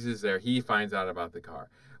 Hugs is there. He finds out about the car.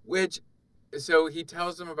 So he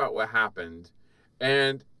tells them about what happened.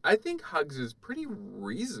 And I think Hugs is pretty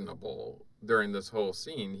reasonable during this whole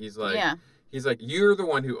scene. He's like, you're the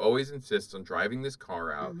one who always insists on driving this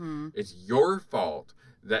car out. It's your fault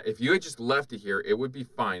that if you had just left it here, it would be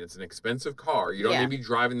fine. It's an expensive car. You don't need to be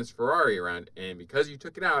driving this Ferrari around. And because you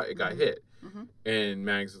took it out, it got hit. And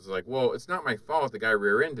Mags is like, well, it's not my fault. The guy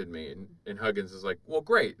rear-ended me. And Huggins is like, well,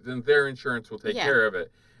 great. Then their insurance will take care of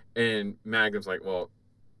it. And Magnum's like, well,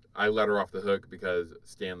 I let her off the hook because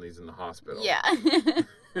Stanley's in the hospital. Yeah.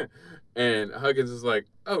 And Huggins is like,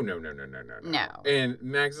 oh, no. No. And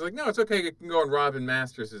Mags is like, no, it's okay. You can go on Robin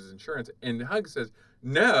Masters' insurance. And Huggins says,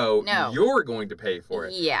 no, you're going to pay for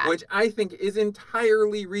it. Yeah. Which I think is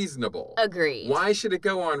entirely reasonable. Agreed. Why should it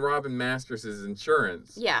go on Robin Masters'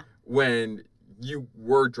 insurance? Yeah. When you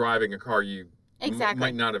were driving a car you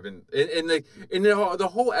might not have been. And the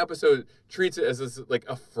whole episode treats it as this, like,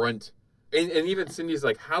 affront. And even Cindy's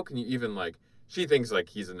like, how can you even, like, she thinks, like,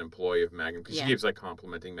 he's an employee of Magnum because she keeps, like,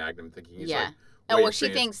 complimenting Magnum, thinking he's, like, she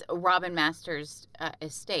thinks Robin Masters'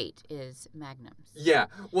 estate is Magnum's. Yeah.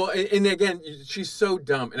 Well, and again, she's so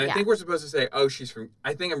dumb. And I think we're supposed to say, oh,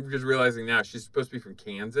 I think I'm just realizing now she's supposed to be from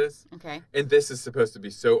Kansas. Okay. And this is supposed to be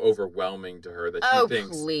so overwhelming to her that she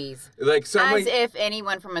thinks. Oh, please. Like, as if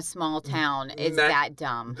anyone from a small town is that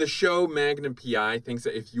dumb. The show Magnum P.I. thinks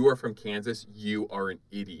that if you are from Kansas, you are an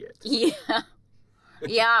idiot. Yeah.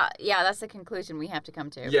 Yeah, that's the conclusion we have to come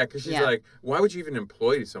to. Yeah, because she's like, why would you even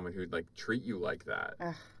employ someone who'd, like, treat you like that?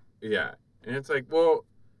 Ugh. Yeah. And it's like, well,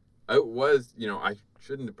 it was, I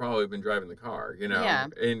shouldn't have probably been driving the car, Yeah.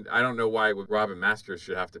 And I don't know why Robin Masters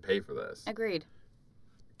should have to pay for this. Agreed.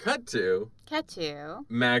 Cut to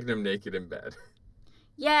Magnum naked in bed.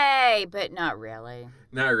 Yay, but not really.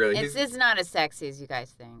 Not really. It's not as sexy as you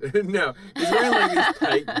guys think. No, he's wearing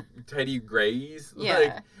like these tighty grays.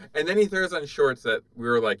 Yeah. And then he throws on shorts that we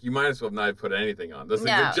were like, you might as well not put anything on. Those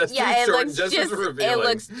no. are just as short and just as revealing. It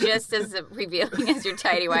looks just as revealing as your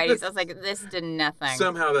tighty whities. I was like, this did nothing.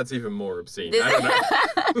 Somehow that's even more obscene. I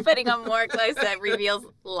don't know. Putting on more clothes that reveals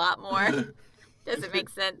a lot more. Doesn't make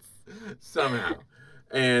sense. Somehow.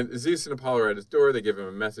 And Zeus and Apollo are at his door. They give him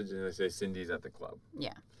a message and they say Cindy's at the club.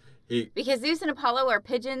 Yeah. Because Zeus and Apollo are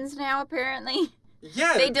pigeons now, apparently.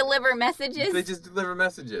 Yeah. They deliver messages. They just deliver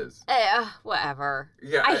messages. Whatever.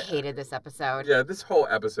 Yeah. I hated this episode. Yeah, this whole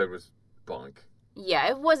episode was bunk. Yeah,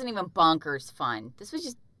 it wasn't even bonkers fun. This was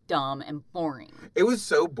just dumb and boring. It was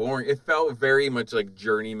so boring. It felt very much like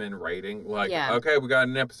journeyman writing. Like, okay, we got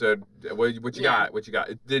an episode. What you got? What you got?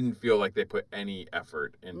 It didn't feel like they put any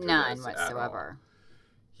effort into None this whatsoever.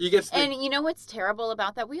 He gets and you know what's terrible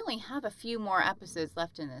about that? We only have a few more episodes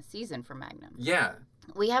left in the season for Magnum. Yeah.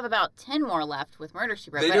 We have about 10 more left with Murder, She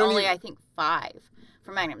Wrote, but only, I think, 5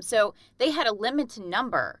 for Magnum. So they had a limited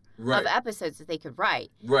number of episodes that they could write.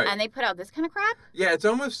 Right. And they put out this kind of crap? Yeah, it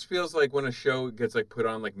almost feels like when a show gets like put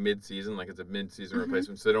on like mid-season, like it's a mid-season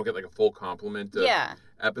replacement, so they don't get like a full complement of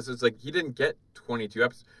episodes. Like he didn't get 22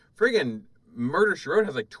 episodes. Friggin' Murder, She Wrote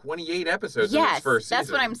has like 28 episodes in its first season.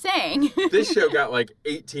 That's what I'm saying. This show got like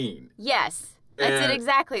 18. Yes. That's it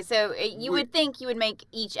exactly. So you would think you would make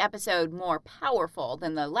each episode more powerful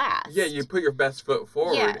than the last. Yeah, you put your best foot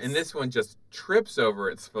forward, and this one just trips over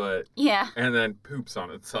its foot. Yeah. And then poops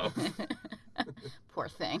on itself. Poor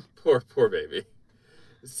thing. Poor baby.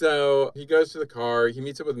 So he goes to the car. He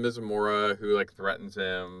meets up with Ms. Amora, who like threatens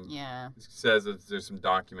him. Yeah. Says that there's some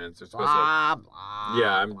documents. They're supposed blah, to. Blah,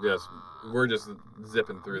 yeah, we're just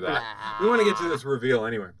zipping through that. Blah. We want to get to this reveal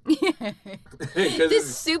anyway.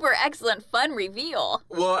 This super excellent fun reveal.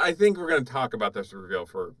 Well, I think we're going to talk about this reveal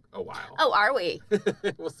for a while. Oh, are we?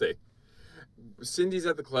 We'll see. Cindy's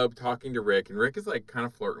at the club talking to Rick, and Rick is like kind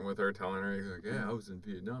of flirting with her, telling her, like, yeah, I was in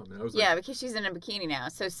Vietnam. And I was because she's in a bikini now.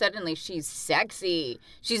 So suddenly she's sexy.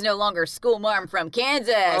 She's no longer school mom from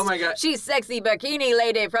Kansas. Oh my God. She's sexy bikini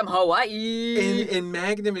lady from Hawaii. And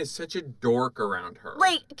Magnum is such a dork around her.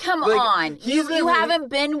 Like, come on. You haven't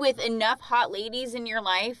been with enough hot ladies in your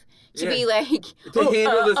life to be like, to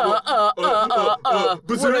handle this.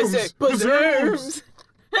 What I say? Bazooms.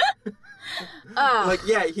 Like,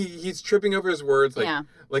 yeah, he's tripping over his words,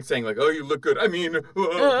 like saying, like, oh, you look good. I mean,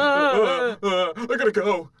 I gotta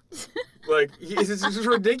go. Like, it's just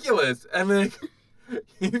ridiculous. And like,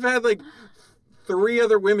 you've had like 3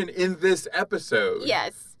 other women in this episode.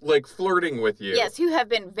 Yes. Like flirting with you. Yes, who have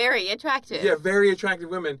been very attractive. Yeah, very attractive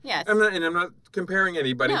women. Yes. I'm not comparing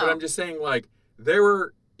anybody, but I'm just saying, like, they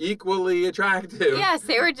were equally attractive. Yes,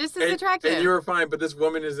 they were just as attractive. And you were fine, but this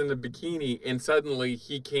woman is in a bikini, and suddenly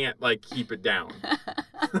he can't, like, keep it down.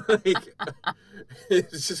 Like,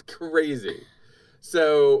 it's just crazy.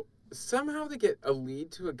 So somehow they get a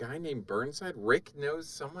lead to a guy named Burnside. Rick knows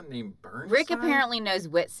someone named Burnside? Rick apparently knows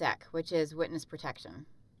WITSEC, which is Witness Protection.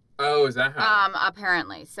 Oh, is that how?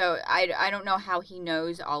 Apparently. So I don't know how he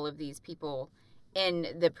knows all of these people in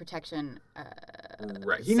the protection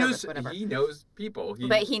right. He service, knows whatever. He knows people.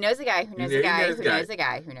 But he knows a guy who knows a guy who knows a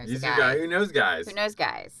guy who knows a guy. He's a guy who knows guys. Who knows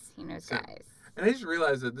guys. He knows guys. And I just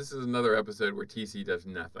realized that this is another episode where TC does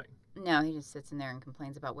nothing. No, he just sits in there and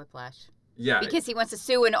complains about whiplash. Yeah. Because he wants to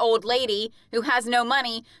sue an old lady who has no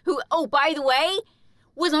money, who, oh, by the way,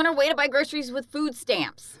 was on her way to buy groceries with food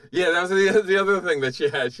stamps. Yeah, that was the other thing that she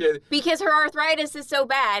had. Because her arthritis is so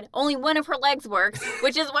bad, only one of her legs works,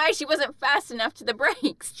 which is why she wasn't fast enough to the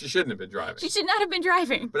brakes. She shouldn't have been driving. She should not have been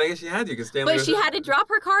driving. But I guess she had to because Stanley. But she had to drop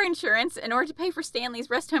her car insurance in order to pay for Stanley's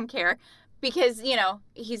rest home care because,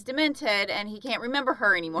 he's demented and he can't remember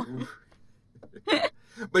her anymore.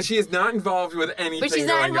 But she is not involved with anything. But she's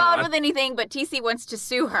not involved with anything, but TC wants to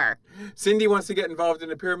sue her. Cindy wants to get involved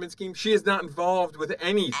in a pyramid scheme. She is not involved with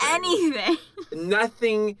anything. Anything.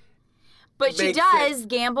 Nothing. But she does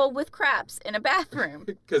gamble with craps in a bathroom.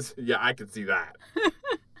 Because, I can see that.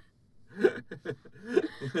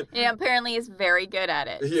 Yeah, apparently he's very good at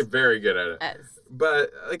it. He's very good at it. Yes.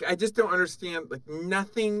 But, I just don't understand.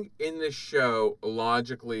 Nothing in the show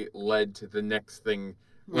logically led to the next thing.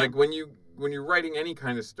 No. When you're writing any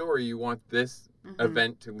kind of story, you want this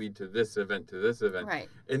event to lead to this event to this event. Right.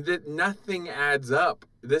 And nothing adds up.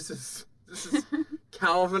 This is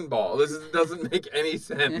Calvin Ball. This doesn't make any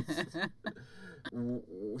sense.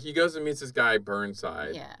 He goes and meets this guy,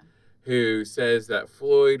 Burnside. Yeah. who says that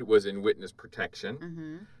Floyd was in witness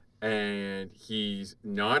protection, and he's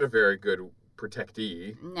not a very good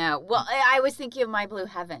protectee. No. Well, I was thinking of My Blue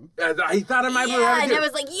Heaven. I thought of My Blue Heaven, and I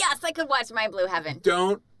was like, yes, I could watch My Blue Heaven.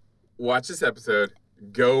 Don't watch this episode.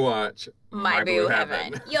 Go watch My Blue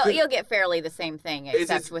Heaven. You'll get fairly the same thing,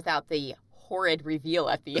 except without the horrid reveal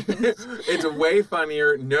at the end. It's way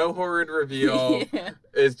funnier. No horrid reveal.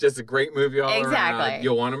 It's just a great movie all around.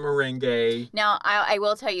 You'll want a merengue. Now, I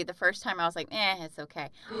will tell you, the first time I was like, it's okay.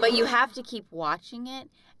 But you have to keep watching it.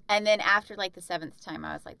 And then after like the 7th time,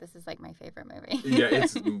 I was like, this is like my favorite movie. Yeah,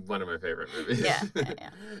 it's one of my favorite movies. Yeah.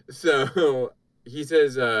 So he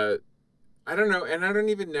says, I don't know, and I don't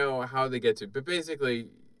even know how they get to it, but basically,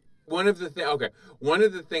 one of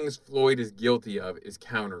the things Floyd is guilty of is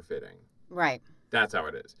counterfeiting. Right. That's how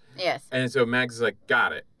it is. Yes. And so Mags is like,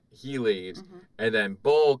 got it. He leaves, and then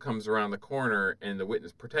Bull comes around the corner, and the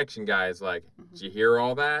witness protection guy is like, did you hear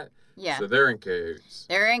all that? Yeah. So they're in cahoots.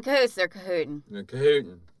 They're in cahoots. They're cahooting. They're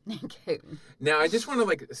cahooting. Cahooting. Now, I just want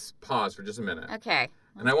to pause for just a minute. Okay.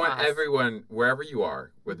 And I want everyone, wherever you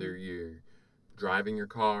are, whether you're driving your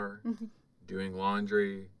car, doing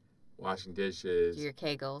laundry, washing dishes. Do your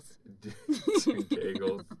Kegels. Doing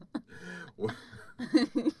Kegels.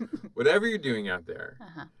 Whatever you're doing out there,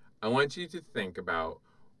 I want you to think about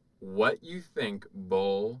what you think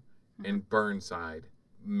Bull and Burnside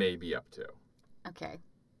may be up to. Okay.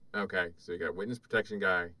 Okay, so you got witness protection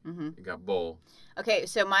guy, you got Bull. Okay,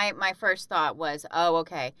 so my first thought was,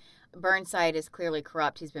 Burnside is clearly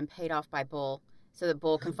corrupt. He's been paid off by Bull so that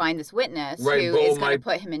Bull can find this witness who is going to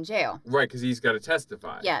put him in jail. Right, because he's got to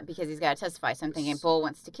testify. Yeah, because he's got to testify. So I'm thinking Bull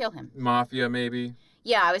wants to kill him. Mafia, maybe?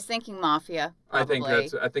 Yeah, I was thinking mafia. Probably.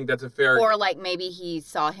 I think that's a fair. Or like maybe he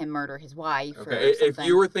saw him murder his wife. Okay, if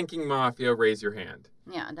you were thinking mafia, raise your hand.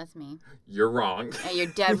 Yeah, that's me. You're wrong. You're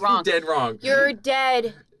dead wrong. Dead wrong. You're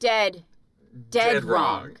dead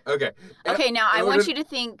wrong. Okay. Okay, now I want you to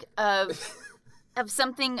think of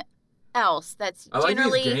something else that's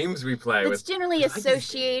generally these games we play. That's generally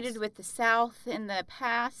associated with the South in the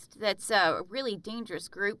past. That's a really dangerous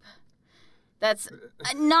group. That's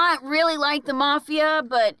not really like the mafia,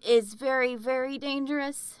 but is very, very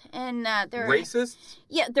dangerous. And they're racist.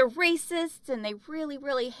 Yeah, they're racist, and they really,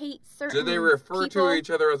 really hate certain people. Do they refer to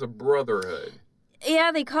each other as a brotherhood?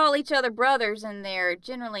 Yeah, they call each other brothers, and they're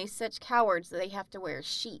generally such cowards that they have to wear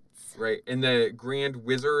sheets. Right, and the Grand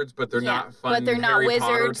Wizards, but they're not fun. But they're not Harry wizards.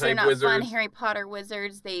 Potter type they're not wizards. fun Harry Potter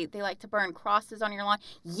wizards. They like to burn crosses on your lawn.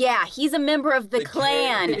 Yeah, he's a member of the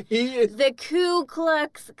Klan. He is. The Ku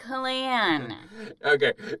Klux Klan.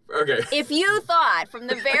 Okay. If you thought from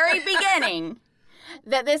the very beginning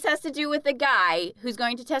that this has to do with the guy who's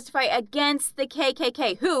going to testify against the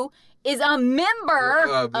KKK, who is a member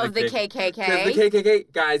of the KKK. Because the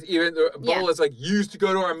KKK guys, even Bull is like, used to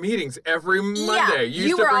go to our meetings every Monday. Yeah,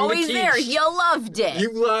 you were always there. You loved it.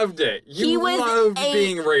 You loved it. You loved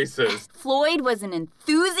being racist. Floyd was an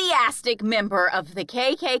enthusiastic member of the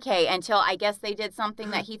KKK until I guess they did something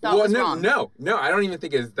that he thought was wrong. No, I don't even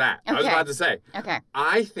think it's that. Okay. I was about to say. Okay.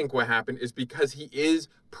 I think what happened is because he is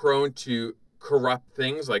prone to corrupt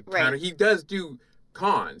things like right. he does do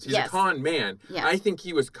cons. He's a con man. Yes. I think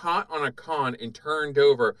he was caught on a con and turned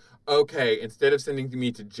over. Okay, instead of sending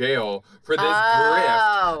me to jail for this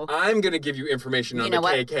grift, I'm going to give you information on the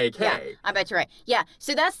KKK. Yeah, I bet you're right. Yeah,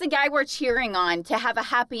 so that's the guy we're cheering on to have a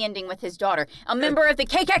happy ending with his daughter, a member of the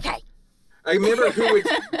KKK. A member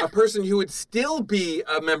a person who would still be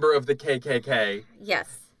a member of the KKK.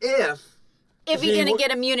 Yes. If he didn't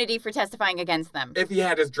get immunity for testifying against them. If he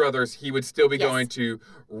had his druthers, he would still be going to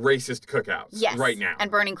racist cookouts right now.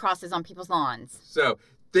 And burning crosses on people's lawns. So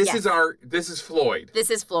this is Floyd. This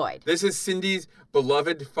is Floyd. This is Cindy's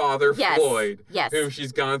beloved father, Floyd, whom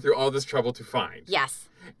she's gone through all this trouble to find. Yes.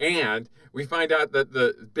 And we find out that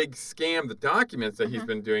the big scam, the documents that he's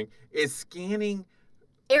been doing, is scanning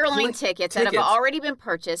airline tickets that have already been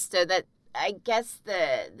purchased so that I guess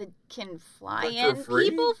the can fly in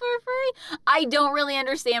people for free. I don't really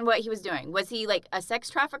understand what he was doing. Was he like a sex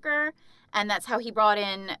trafficker, and that's how he brought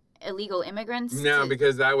in illegal immigrants? No,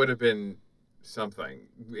 because that would have been something.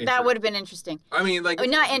 That would have been interesting. I mean, like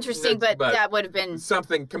not interesting, but that would have been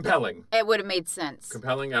something compelling. It would have made sense.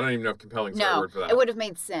 Compelling? I don't even know if compelling is the word for that. It would have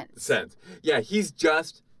made sense. Yeah, he's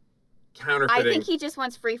just counterfeiting. I think he just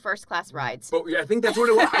wants free first class rides. But I think that's what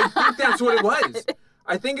it was.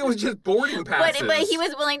 I think it was just boarding passes. But he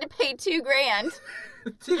was willing to pay $2,000.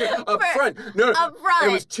 Up front. No. Up front.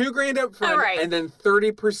 It was $2,000 up front, and then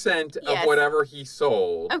 30% of whatever he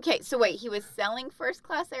sold. Okay, so wait, he was selling first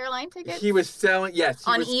class airline tickets? He was selling, yes.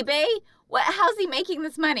 On eBay? How's he making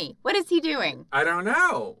this money? What is he doing? I don't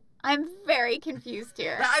know. I'm very confused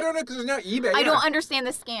here. I don't know because there's no eBay. I don't understand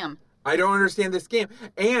the scam. I don't understand this scam.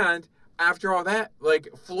 And after all that, like,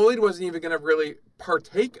 Floyd wasn't even going to really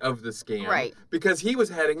partake of the scam. Right. Because he was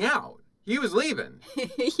heading out. He was leaving.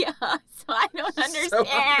 Yeah, so I don't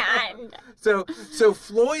understand. So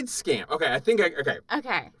Floyd's scam. Okay,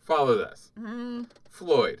 Okay. Follow this. Mm.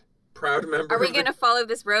 Floyd, proud member. Are we going to follow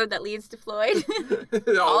this road that leads to Floyd?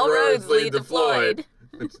 All roads lead to Floyd.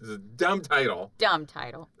 Which is a dumb title. Dumb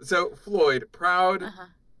title. So Floyd, proud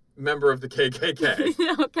member of the KKK.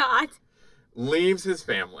 Oh, God. Leaves his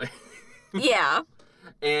family. Yeah.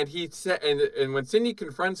 And he said, and when Cindy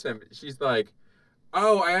confronts him, she's like,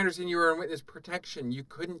 "Oh, I understand you were in witness protection. You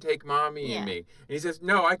couldn't take mommy and me." And he says,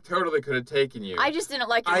 "No, I totally could have taken you. I just didn't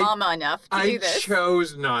like your mama enough to do this. I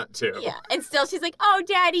chose not to." Yeah. And still she's like, "Oh,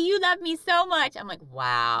 Daddy, you love me so much." I'm like,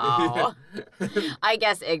 wow. I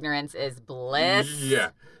guess ignorance is bliss.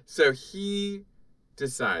 Yeah. So he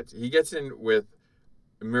decides, he gets in with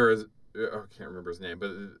Mira's, I can't remember his name,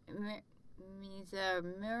 but...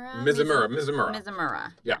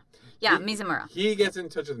 Mizumura. Yeah. Yeah, Mizumura. He gets in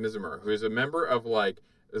touch with Mizumura, who is a member of, like,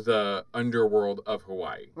 the underworld of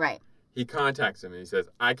Hawaii. Right. He contacts him and he says,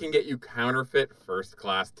 "I can get you counterfeit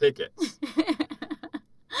first-class tickets."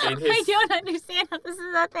 I don't understand how this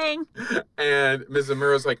is a thing. And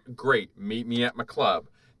Mizumura's like, "Great, meet me at my club."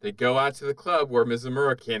 They go out to the club where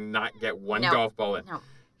Mizumura cannot get one golf ball in. No.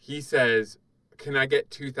 He says, "Can I get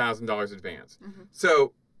 $2,000 advance?" Mm-hmm.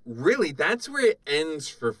 So really, that's where it ends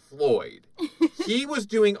for Floyd. He was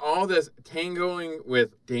doing all this tangoing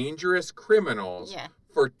with dangerous criminals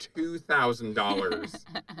for $2,000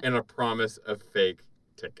 and a promise of fake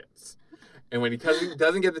tickets. And when he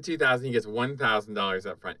doesn't get the $2,000, he gets $1,000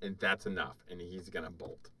 up front, and that's enough, and he's going to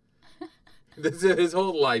bolt. His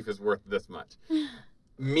whole life is worth this much.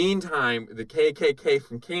 Meantime, the KKK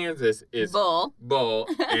from Kansas is Bull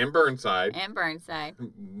and Burnside.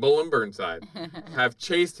 Bull and Burnside have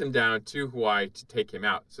chased him down to Hawaii to take him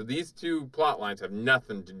out. So these two plot lines have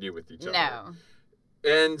nothing to do with each other. No.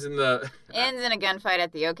 Ends in a gunfight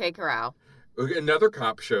at the OK Corral. Another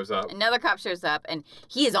cop shows up. And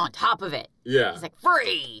he is on top of it. Yeah. He's like,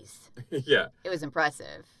 "Freeze!" Yeah. It was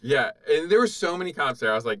impressive. Yeah, and there were so many cops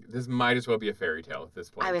there. I was like, this might as well be a fairy tale at this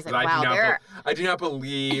point. I was like, wow, I do not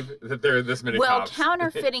believe that there are this many cops. Well,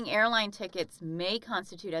 counterfeiting airline tickets may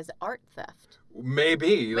constitute as art theft.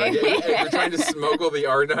 Maybe. Like, if you're trying to smuggle the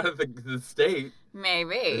art out of the state.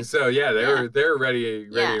 Maybe. So, yeah, they're ready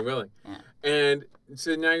and willing. Yeah. And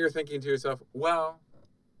so now you're thinking to yourself, well,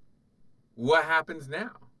 what happens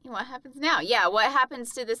now? What happens now? Yeah, what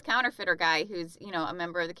happens to this counterfeiter guy who's, a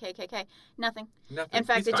member of the KKK? Nothing. In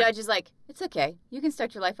fact, the judge is like, "It's okay. You can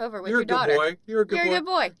start your life over with your daughter. You're a good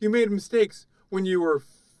boy. You made mistakes when you were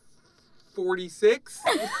 46.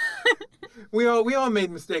 We all made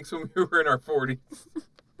mistakes when we were in our 40s.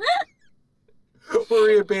 Where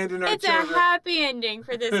we abandoned our children. It's a happy ending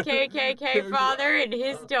for this KKK father and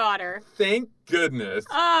his daughter. Thank goodness.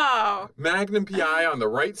 Oh. Magnum PI on the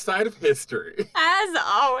right side of history. As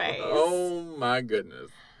always. Oh, my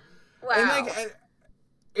goodness. Wow. And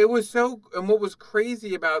it was so... And what was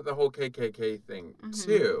crazy about the whole KKK thing,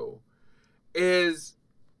 too, is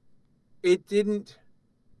it didn't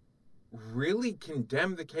really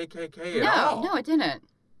condemn the KKK at all. No, it didn't.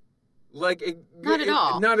 Like, not at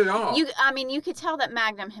all. Not at all. You could tell that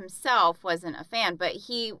Magnum himself wasn't a fan, but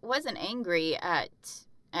he wasn't angry at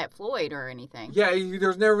Floyd or anything. Yeah,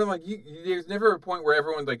 there's never there's never a point where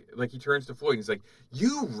everyone like he turns to Floyd and he's like,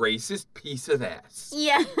 "You racist piece of ass."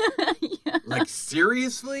 Yeah. Like,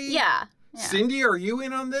 seriously? Yeah. Cindy, are you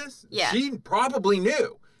in on this? Yeah. She probably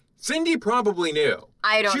knew. Cindy probably knew.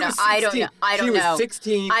 I don't know. She was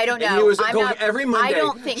 16. I don't know. And he was going every Monday. I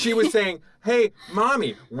don't think she was saying, "Hey,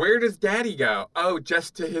 Mommy, where does Daddy go?" "Oh,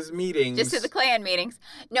 just to his meetings." Just to the Klan meetings.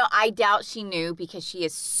 No, I doubt she knew because she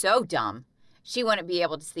is so dumb. She wouldn't be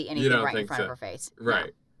able to see anything right in front of her face.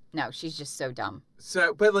 Right. No, she's just so dumb.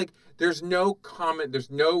 So, but like, there's no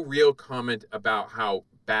real comment about how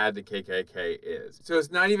bad the KKK is. So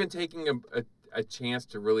it's not even taking a chance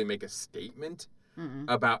to really make a statement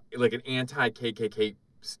about, like, an anti-KKK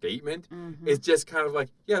statement. It's just kind of like,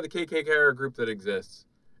 yeah, the KKK are a group that exists,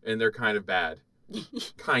 and they're kind of bad.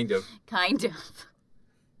 Kind of. Kind of.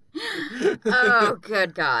 Oh,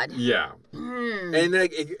 good God. Yeah.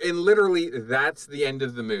 And literally, that's the end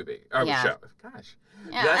of the movie. Oh, show. Gosh.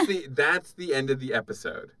 Yeah. That's the end of the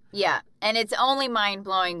episode. Yeah, and it's only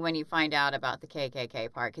mind-blowing when you find out about the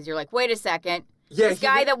KKK part, because you're like, wait a second. Yeah, this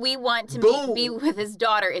guy that we want to be with his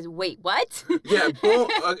daughter is, wait, what? Yeah, Bull,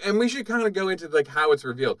 and we should kind of go into, like, how it's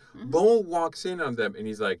revealed. Bull walks in on them, and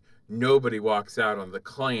he's like, nobody walks out on the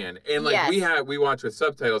Klan. And like we watch with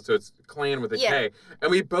subtitles, so it's Klan with a K. And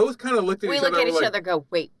we both kind of looked at each other. We look at each other and go,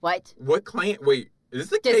 wait, what? What Klan? Wait, is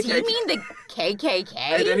this the KKK? Does he mean the KKK?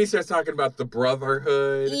 And then he starts talking about the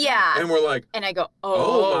Brotherhood. Yeah. And we're like, and I go,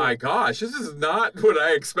 oh my gosh, this is not what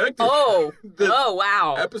I expected.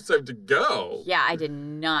 Wow. Episode to go. Yeah, I did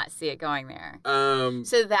not see it going there.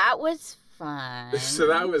 So that was fun.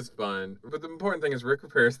 But the important thing is Rick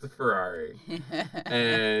repairs the Ferrari.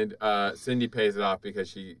 And Cindy pays it off because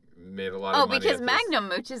she made a lot of money. Because Magnum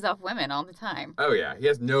mooches off women all the time. Oh, yeah. He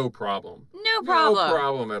has no problem. No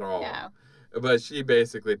problem at all. Yeah. But she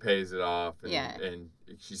basically pays it off. And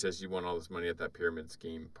she says she won all this money at that pyramid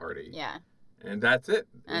scheme party. Yeah. And that's it.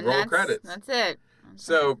 And roll credits. That's it.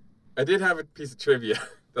 So I did have a piece of trivia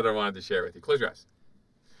that I wanted to share with you. Close your eyes.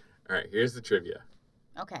 All right. Here's the trivia.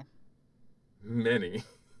 Okay. Many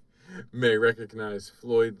may recognize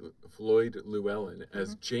Floyd Llewellyn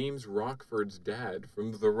as James Rockford's dad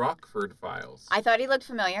from the Rockford Files. I thought he looked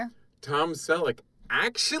familiar. Tom Selleck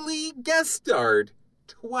actually guest starred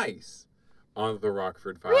twice on the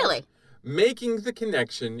Rockford Files. Really? Making the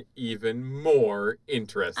connection even more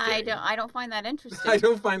interesting. I don't find that interesting. I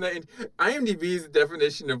don't find that IMDb's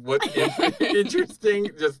definition of what's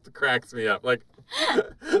interesting just cracks me up. Like,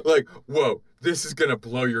 whoa, this is gonna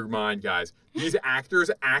blow your mind, guys. These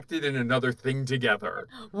actors acted in another thing together.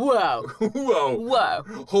 Whoa. Whoa.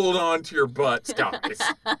 Hold on to your butts, guys.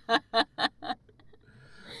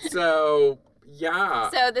 So, yeah.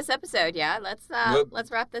 So this episode,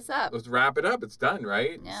 let's wrap this up. Let's wrap it up. It's done,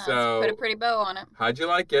 right? Yeah, so, let's put a pretty bow on it. How'd you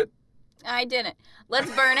like it? I didn't.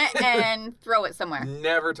 Let's burn it and throw it somewhere.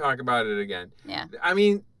 Never talk about it again. Yeah. I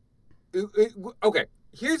mean, okay,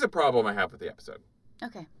 here's a problem I have with the episode.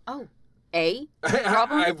 Okay. Oh. A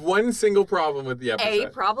problem? I have one single problem with the episode. A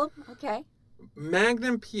problem? Okay.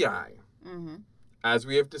 Magnum P.I., as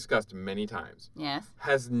we have discussed many times,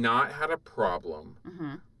 has not had a problem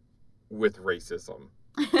with racism.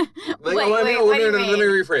 Let me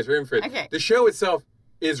rephrase. Okay. The show itself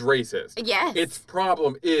is racist. Yes. Its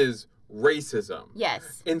problem is racism.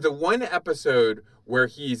 Yes. In the one episode where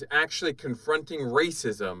he's actually confronting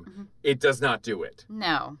racism, it does not do it.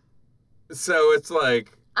 No. So it's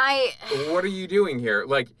like, what are you doing here?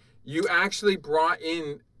 Like, you actually brought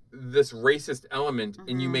in this racist element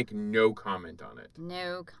and you make no comment on it.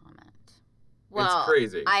 No comment. Well, it's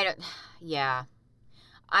crazy. I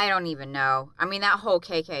don't even know. I mean, that whole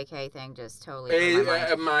KKK thing just totally blew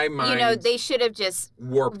my mind. You know, they should have just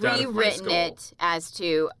rewritten it as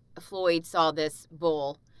to Floyd saw this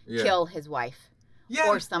bull kill his wife. Yeah.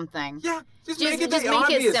 Or something. Yeah. Just make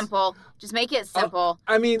it simple. Just make it simple.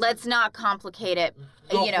 I mean, let's not complicate it.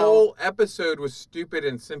 The whole episode was stupid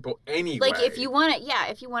and simple anyway. Like, if you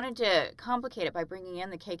wanted to complicate it by bringing in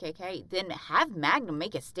the KKK, then have Magnum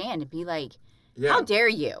make a stand and be like, how dare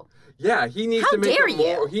you? Yeah, he needs to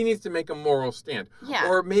make a moral stand. Yeah.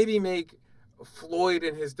 Or maybe make Floyd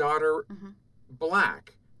and his daughter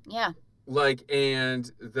black. Yeah. Like, and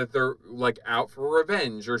that they're like out for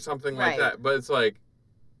revenge or something like that. But it's like,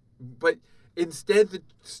 but instead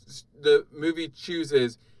the movie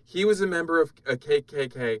chooses he was a member of a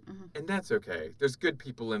KKK, and that's okay. There's good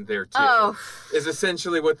people in there too. Oh. Is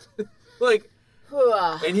essentially what, like,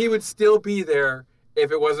 and he would still be there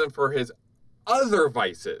if it wasn't for his other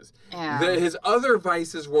vices. Yeah. His other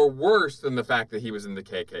vices were worse than the fact that he was in the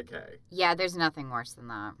KKK. Yeah, there's nothing worse than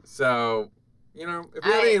that. So, you know, if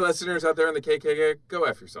you have any listeners out there in the KKK, go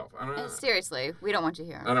F yourself. I don't know. Seriously, we don't want you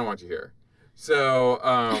here. I don't want you here. So,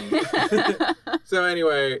 so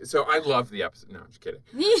anyway, so I loved the episode. No, I'm just kidding.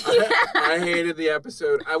 I hated the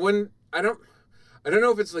episode. I don't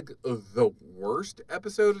know if it's like the worst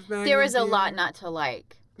episode of Magnum. There was a lot not to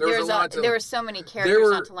like. There were so many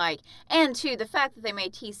characters not to like. And, too, the fact that they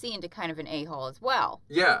made TC into kind of an a-hole as well.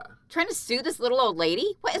 Yeah. Trying to sue this little old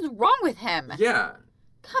lady? What is wrong with him? Yeah.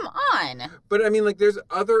 Come on. But, I mean, like, there's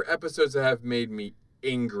other episodes that have made me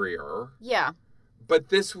angrier. Yeah. But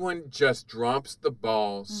this one just drops the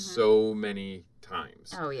ball so many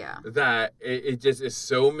times. Oh, yeah. That it just is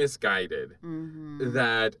so misguided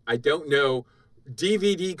that I don't know.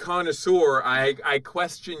 DVD connoisseur, I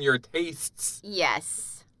question your tastes. Yes.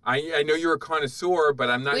 I know you're a connoisseur, but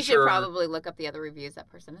I'm not sure. We should probably look up the other reviews that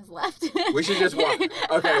person has left. We should just watch.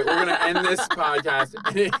 Okay, we're going to end this podcast,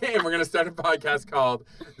 and we're going to start a podcast called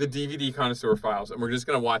The DVD Connoisseur Files, and we're just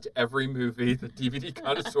going to watch every movie the DVD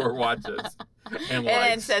connoisseur watches and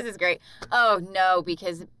likes. And says it's great. Oh, no,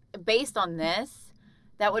 because based on this,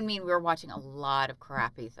 that would mean we were watching a lot of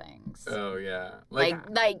crappy things. Oh, yeah. Like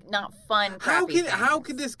not fun crappy things. How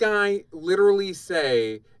could this guy literally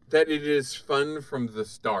say that it is fun from the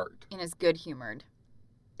start? And is good-humored.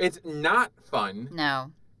 It's not fun.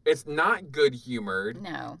 No. It's not good-humored.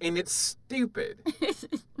 No. And it's stupid.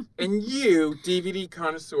 And you, DVD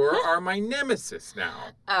connoisseur, are my nemesis now.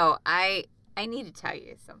 Oh, I need to tell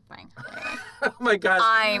you something. Oh my gosh.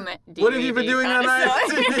 I'm DVD What have you been doing on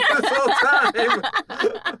ISTV this whole time?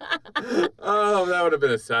 Oh, that would have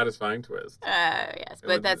been a satisfying twist. Yes,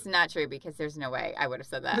 but that's not true because there's no way I would have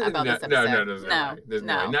said that about this episode. No, there's no way. There's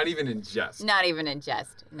no way. Not even in jest. Not even in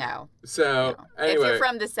jest, no. So, anyway. If you're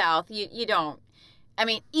from the South, you don't. I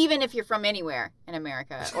mean, even if you're from anywhere in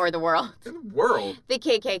America or the world. In the world. The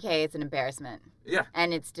KKK is an embarrassment. Yeah.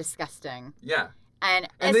 And it's disgusting. Yeah. And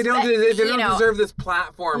they don't deserve this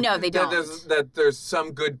platform. No, they don't. That there's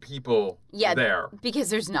some good people there.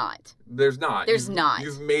 Because there's not. There's not.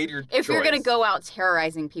 You've made your choice. If you're going to go out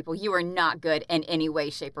terrorizing people, you are not good in any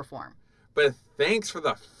way, shape, or form. But thanks for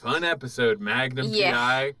the fun episode, Magnum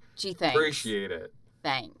PI. Gee, thanks. Appreciate it.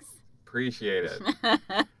 Thanks. Appreciate it.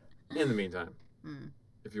 In the meantime,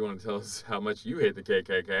 if you want to tell us how much you hate the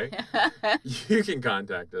KKK, you can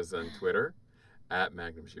contact us on Twitter at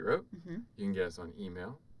Magnum She Wrote. You can get us on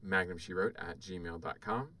email,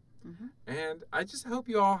 magnumshewrote@gmail.com. And I just hope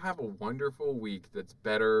you all have a wonderful week that's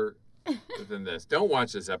better than this. Don't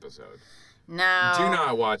watch this episode. No. Do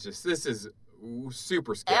not watch this. This is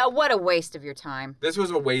super scary. What a waste of your time. This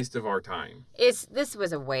was a waste of our time. This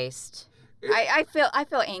was a waste. I feel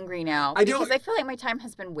angry now because I feel like my time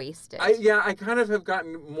has been wasted. I kind of have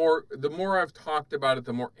gotten more. The more I've talked about it,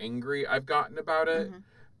 the more angry I've gotten about it.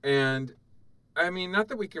 And I mean, not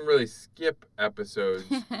that we can really skip episodes,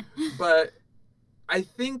 but I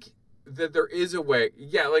think that there is a way.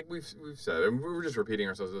 Yeah, like we've said, and we're just repeating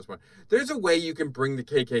ourselves at this point. There's a way you can bring the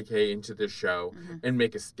KKK into this show and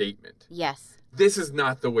make a statement. Yes. This is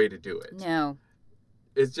not the way to do it. No.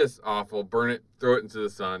 It's just awful. Burn it, throw it into the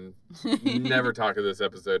sun. Never talk of this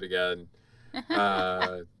episode again.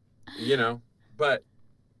 But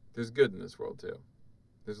there's good in this world too.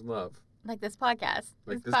 There's love. Like this podcast.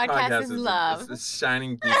 Like this podcast is love. It's a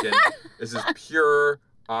shining beacon. This is pure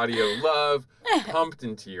audio love pumped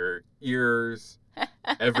into your ears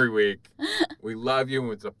every week. We love you,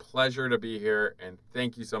 and it's a pleasure to be here, and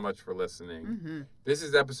thank you so much for listening. This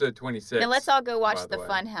is episode 26. Now let's all go watch The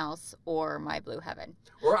Funhouse or My Blue Heaven.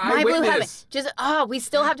 Or Eyewitness. Blue Heaven. We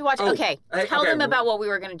still have to watch. Tell them about what we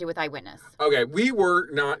were going to do with Eyewitness. Okay, we were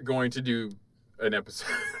not going to do an episode.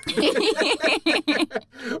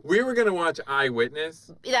 We were going to watch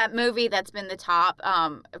Eyewitness. That movie that's been the top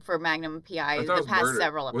for Magnum PI the past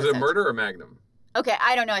several episodes. Was it Murder or Magnum? Okay,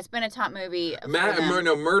 I don't know. It's been a top movie.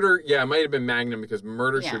 Murder. Yeah, it might have been Magnum because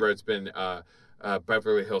Murder, She Wrote's been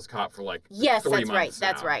Beverly Hills Cop for like 3 months now.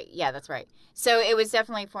 That's right. Yeah, that's right. So it was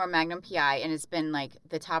definitely for Magnum PI, and it's been like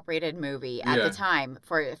the top-rated movie at the time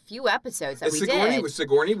for a few episodes that we did.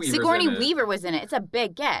 Sigourney Weaver was in it. It's a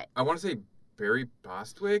big get. I want to say Barry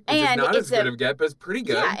Bostwick, which is not as good of a get, but it's pretty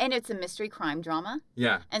good. Yeah, and it's a mystery crime drama.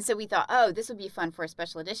 Yeah. And so we thought, this would be fun for a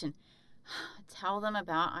special edition. Tell them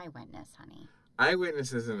about Eyewitness, honey.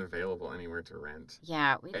 Eyewitness isn't available anywhere to rent.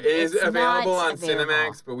 Yeah. It is available on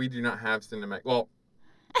Cinemax, but we do not have Cinemax. Well,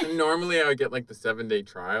 normally I would get like the 7-day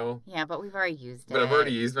trial. Yeah, but we've already used it. But I've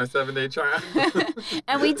already used my 7-day trial.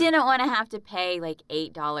 And we didn't want to have to pay like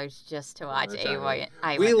 $8 just to watch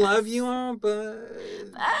Eyewitness. We love you all, but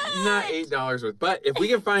not $8 worth. But if we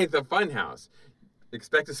can find The Funhouse,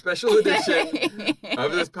 expect a special edition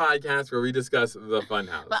of this podcast where we discuss The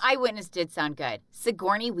Funhouse. But Eyewitness did sound good.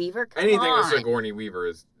 Sigourney Weaver, come Anything on. with Sigourney Weaver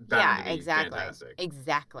is bound to be fantastic.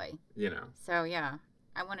 Exactly. You know. So, yeah.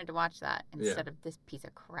 I wanted to watch that instead of this piece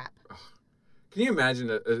of crap. Can you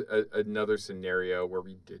imagine another scenario where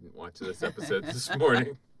we didn't watch this episode this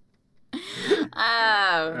morning? We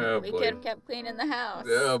could have kept cleaning the house.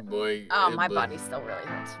 Oh, boy. My body still really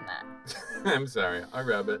hurts from that. I'm sorry. I'll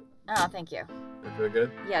rub it. Oh, thank you. You feel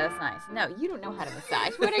good? Yeah, that's nice. No, you don't know how to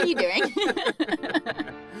massage. What are you doing?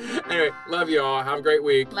 Anyway, love you all. Have a great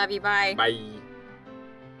week. Love you. Bye. Bye.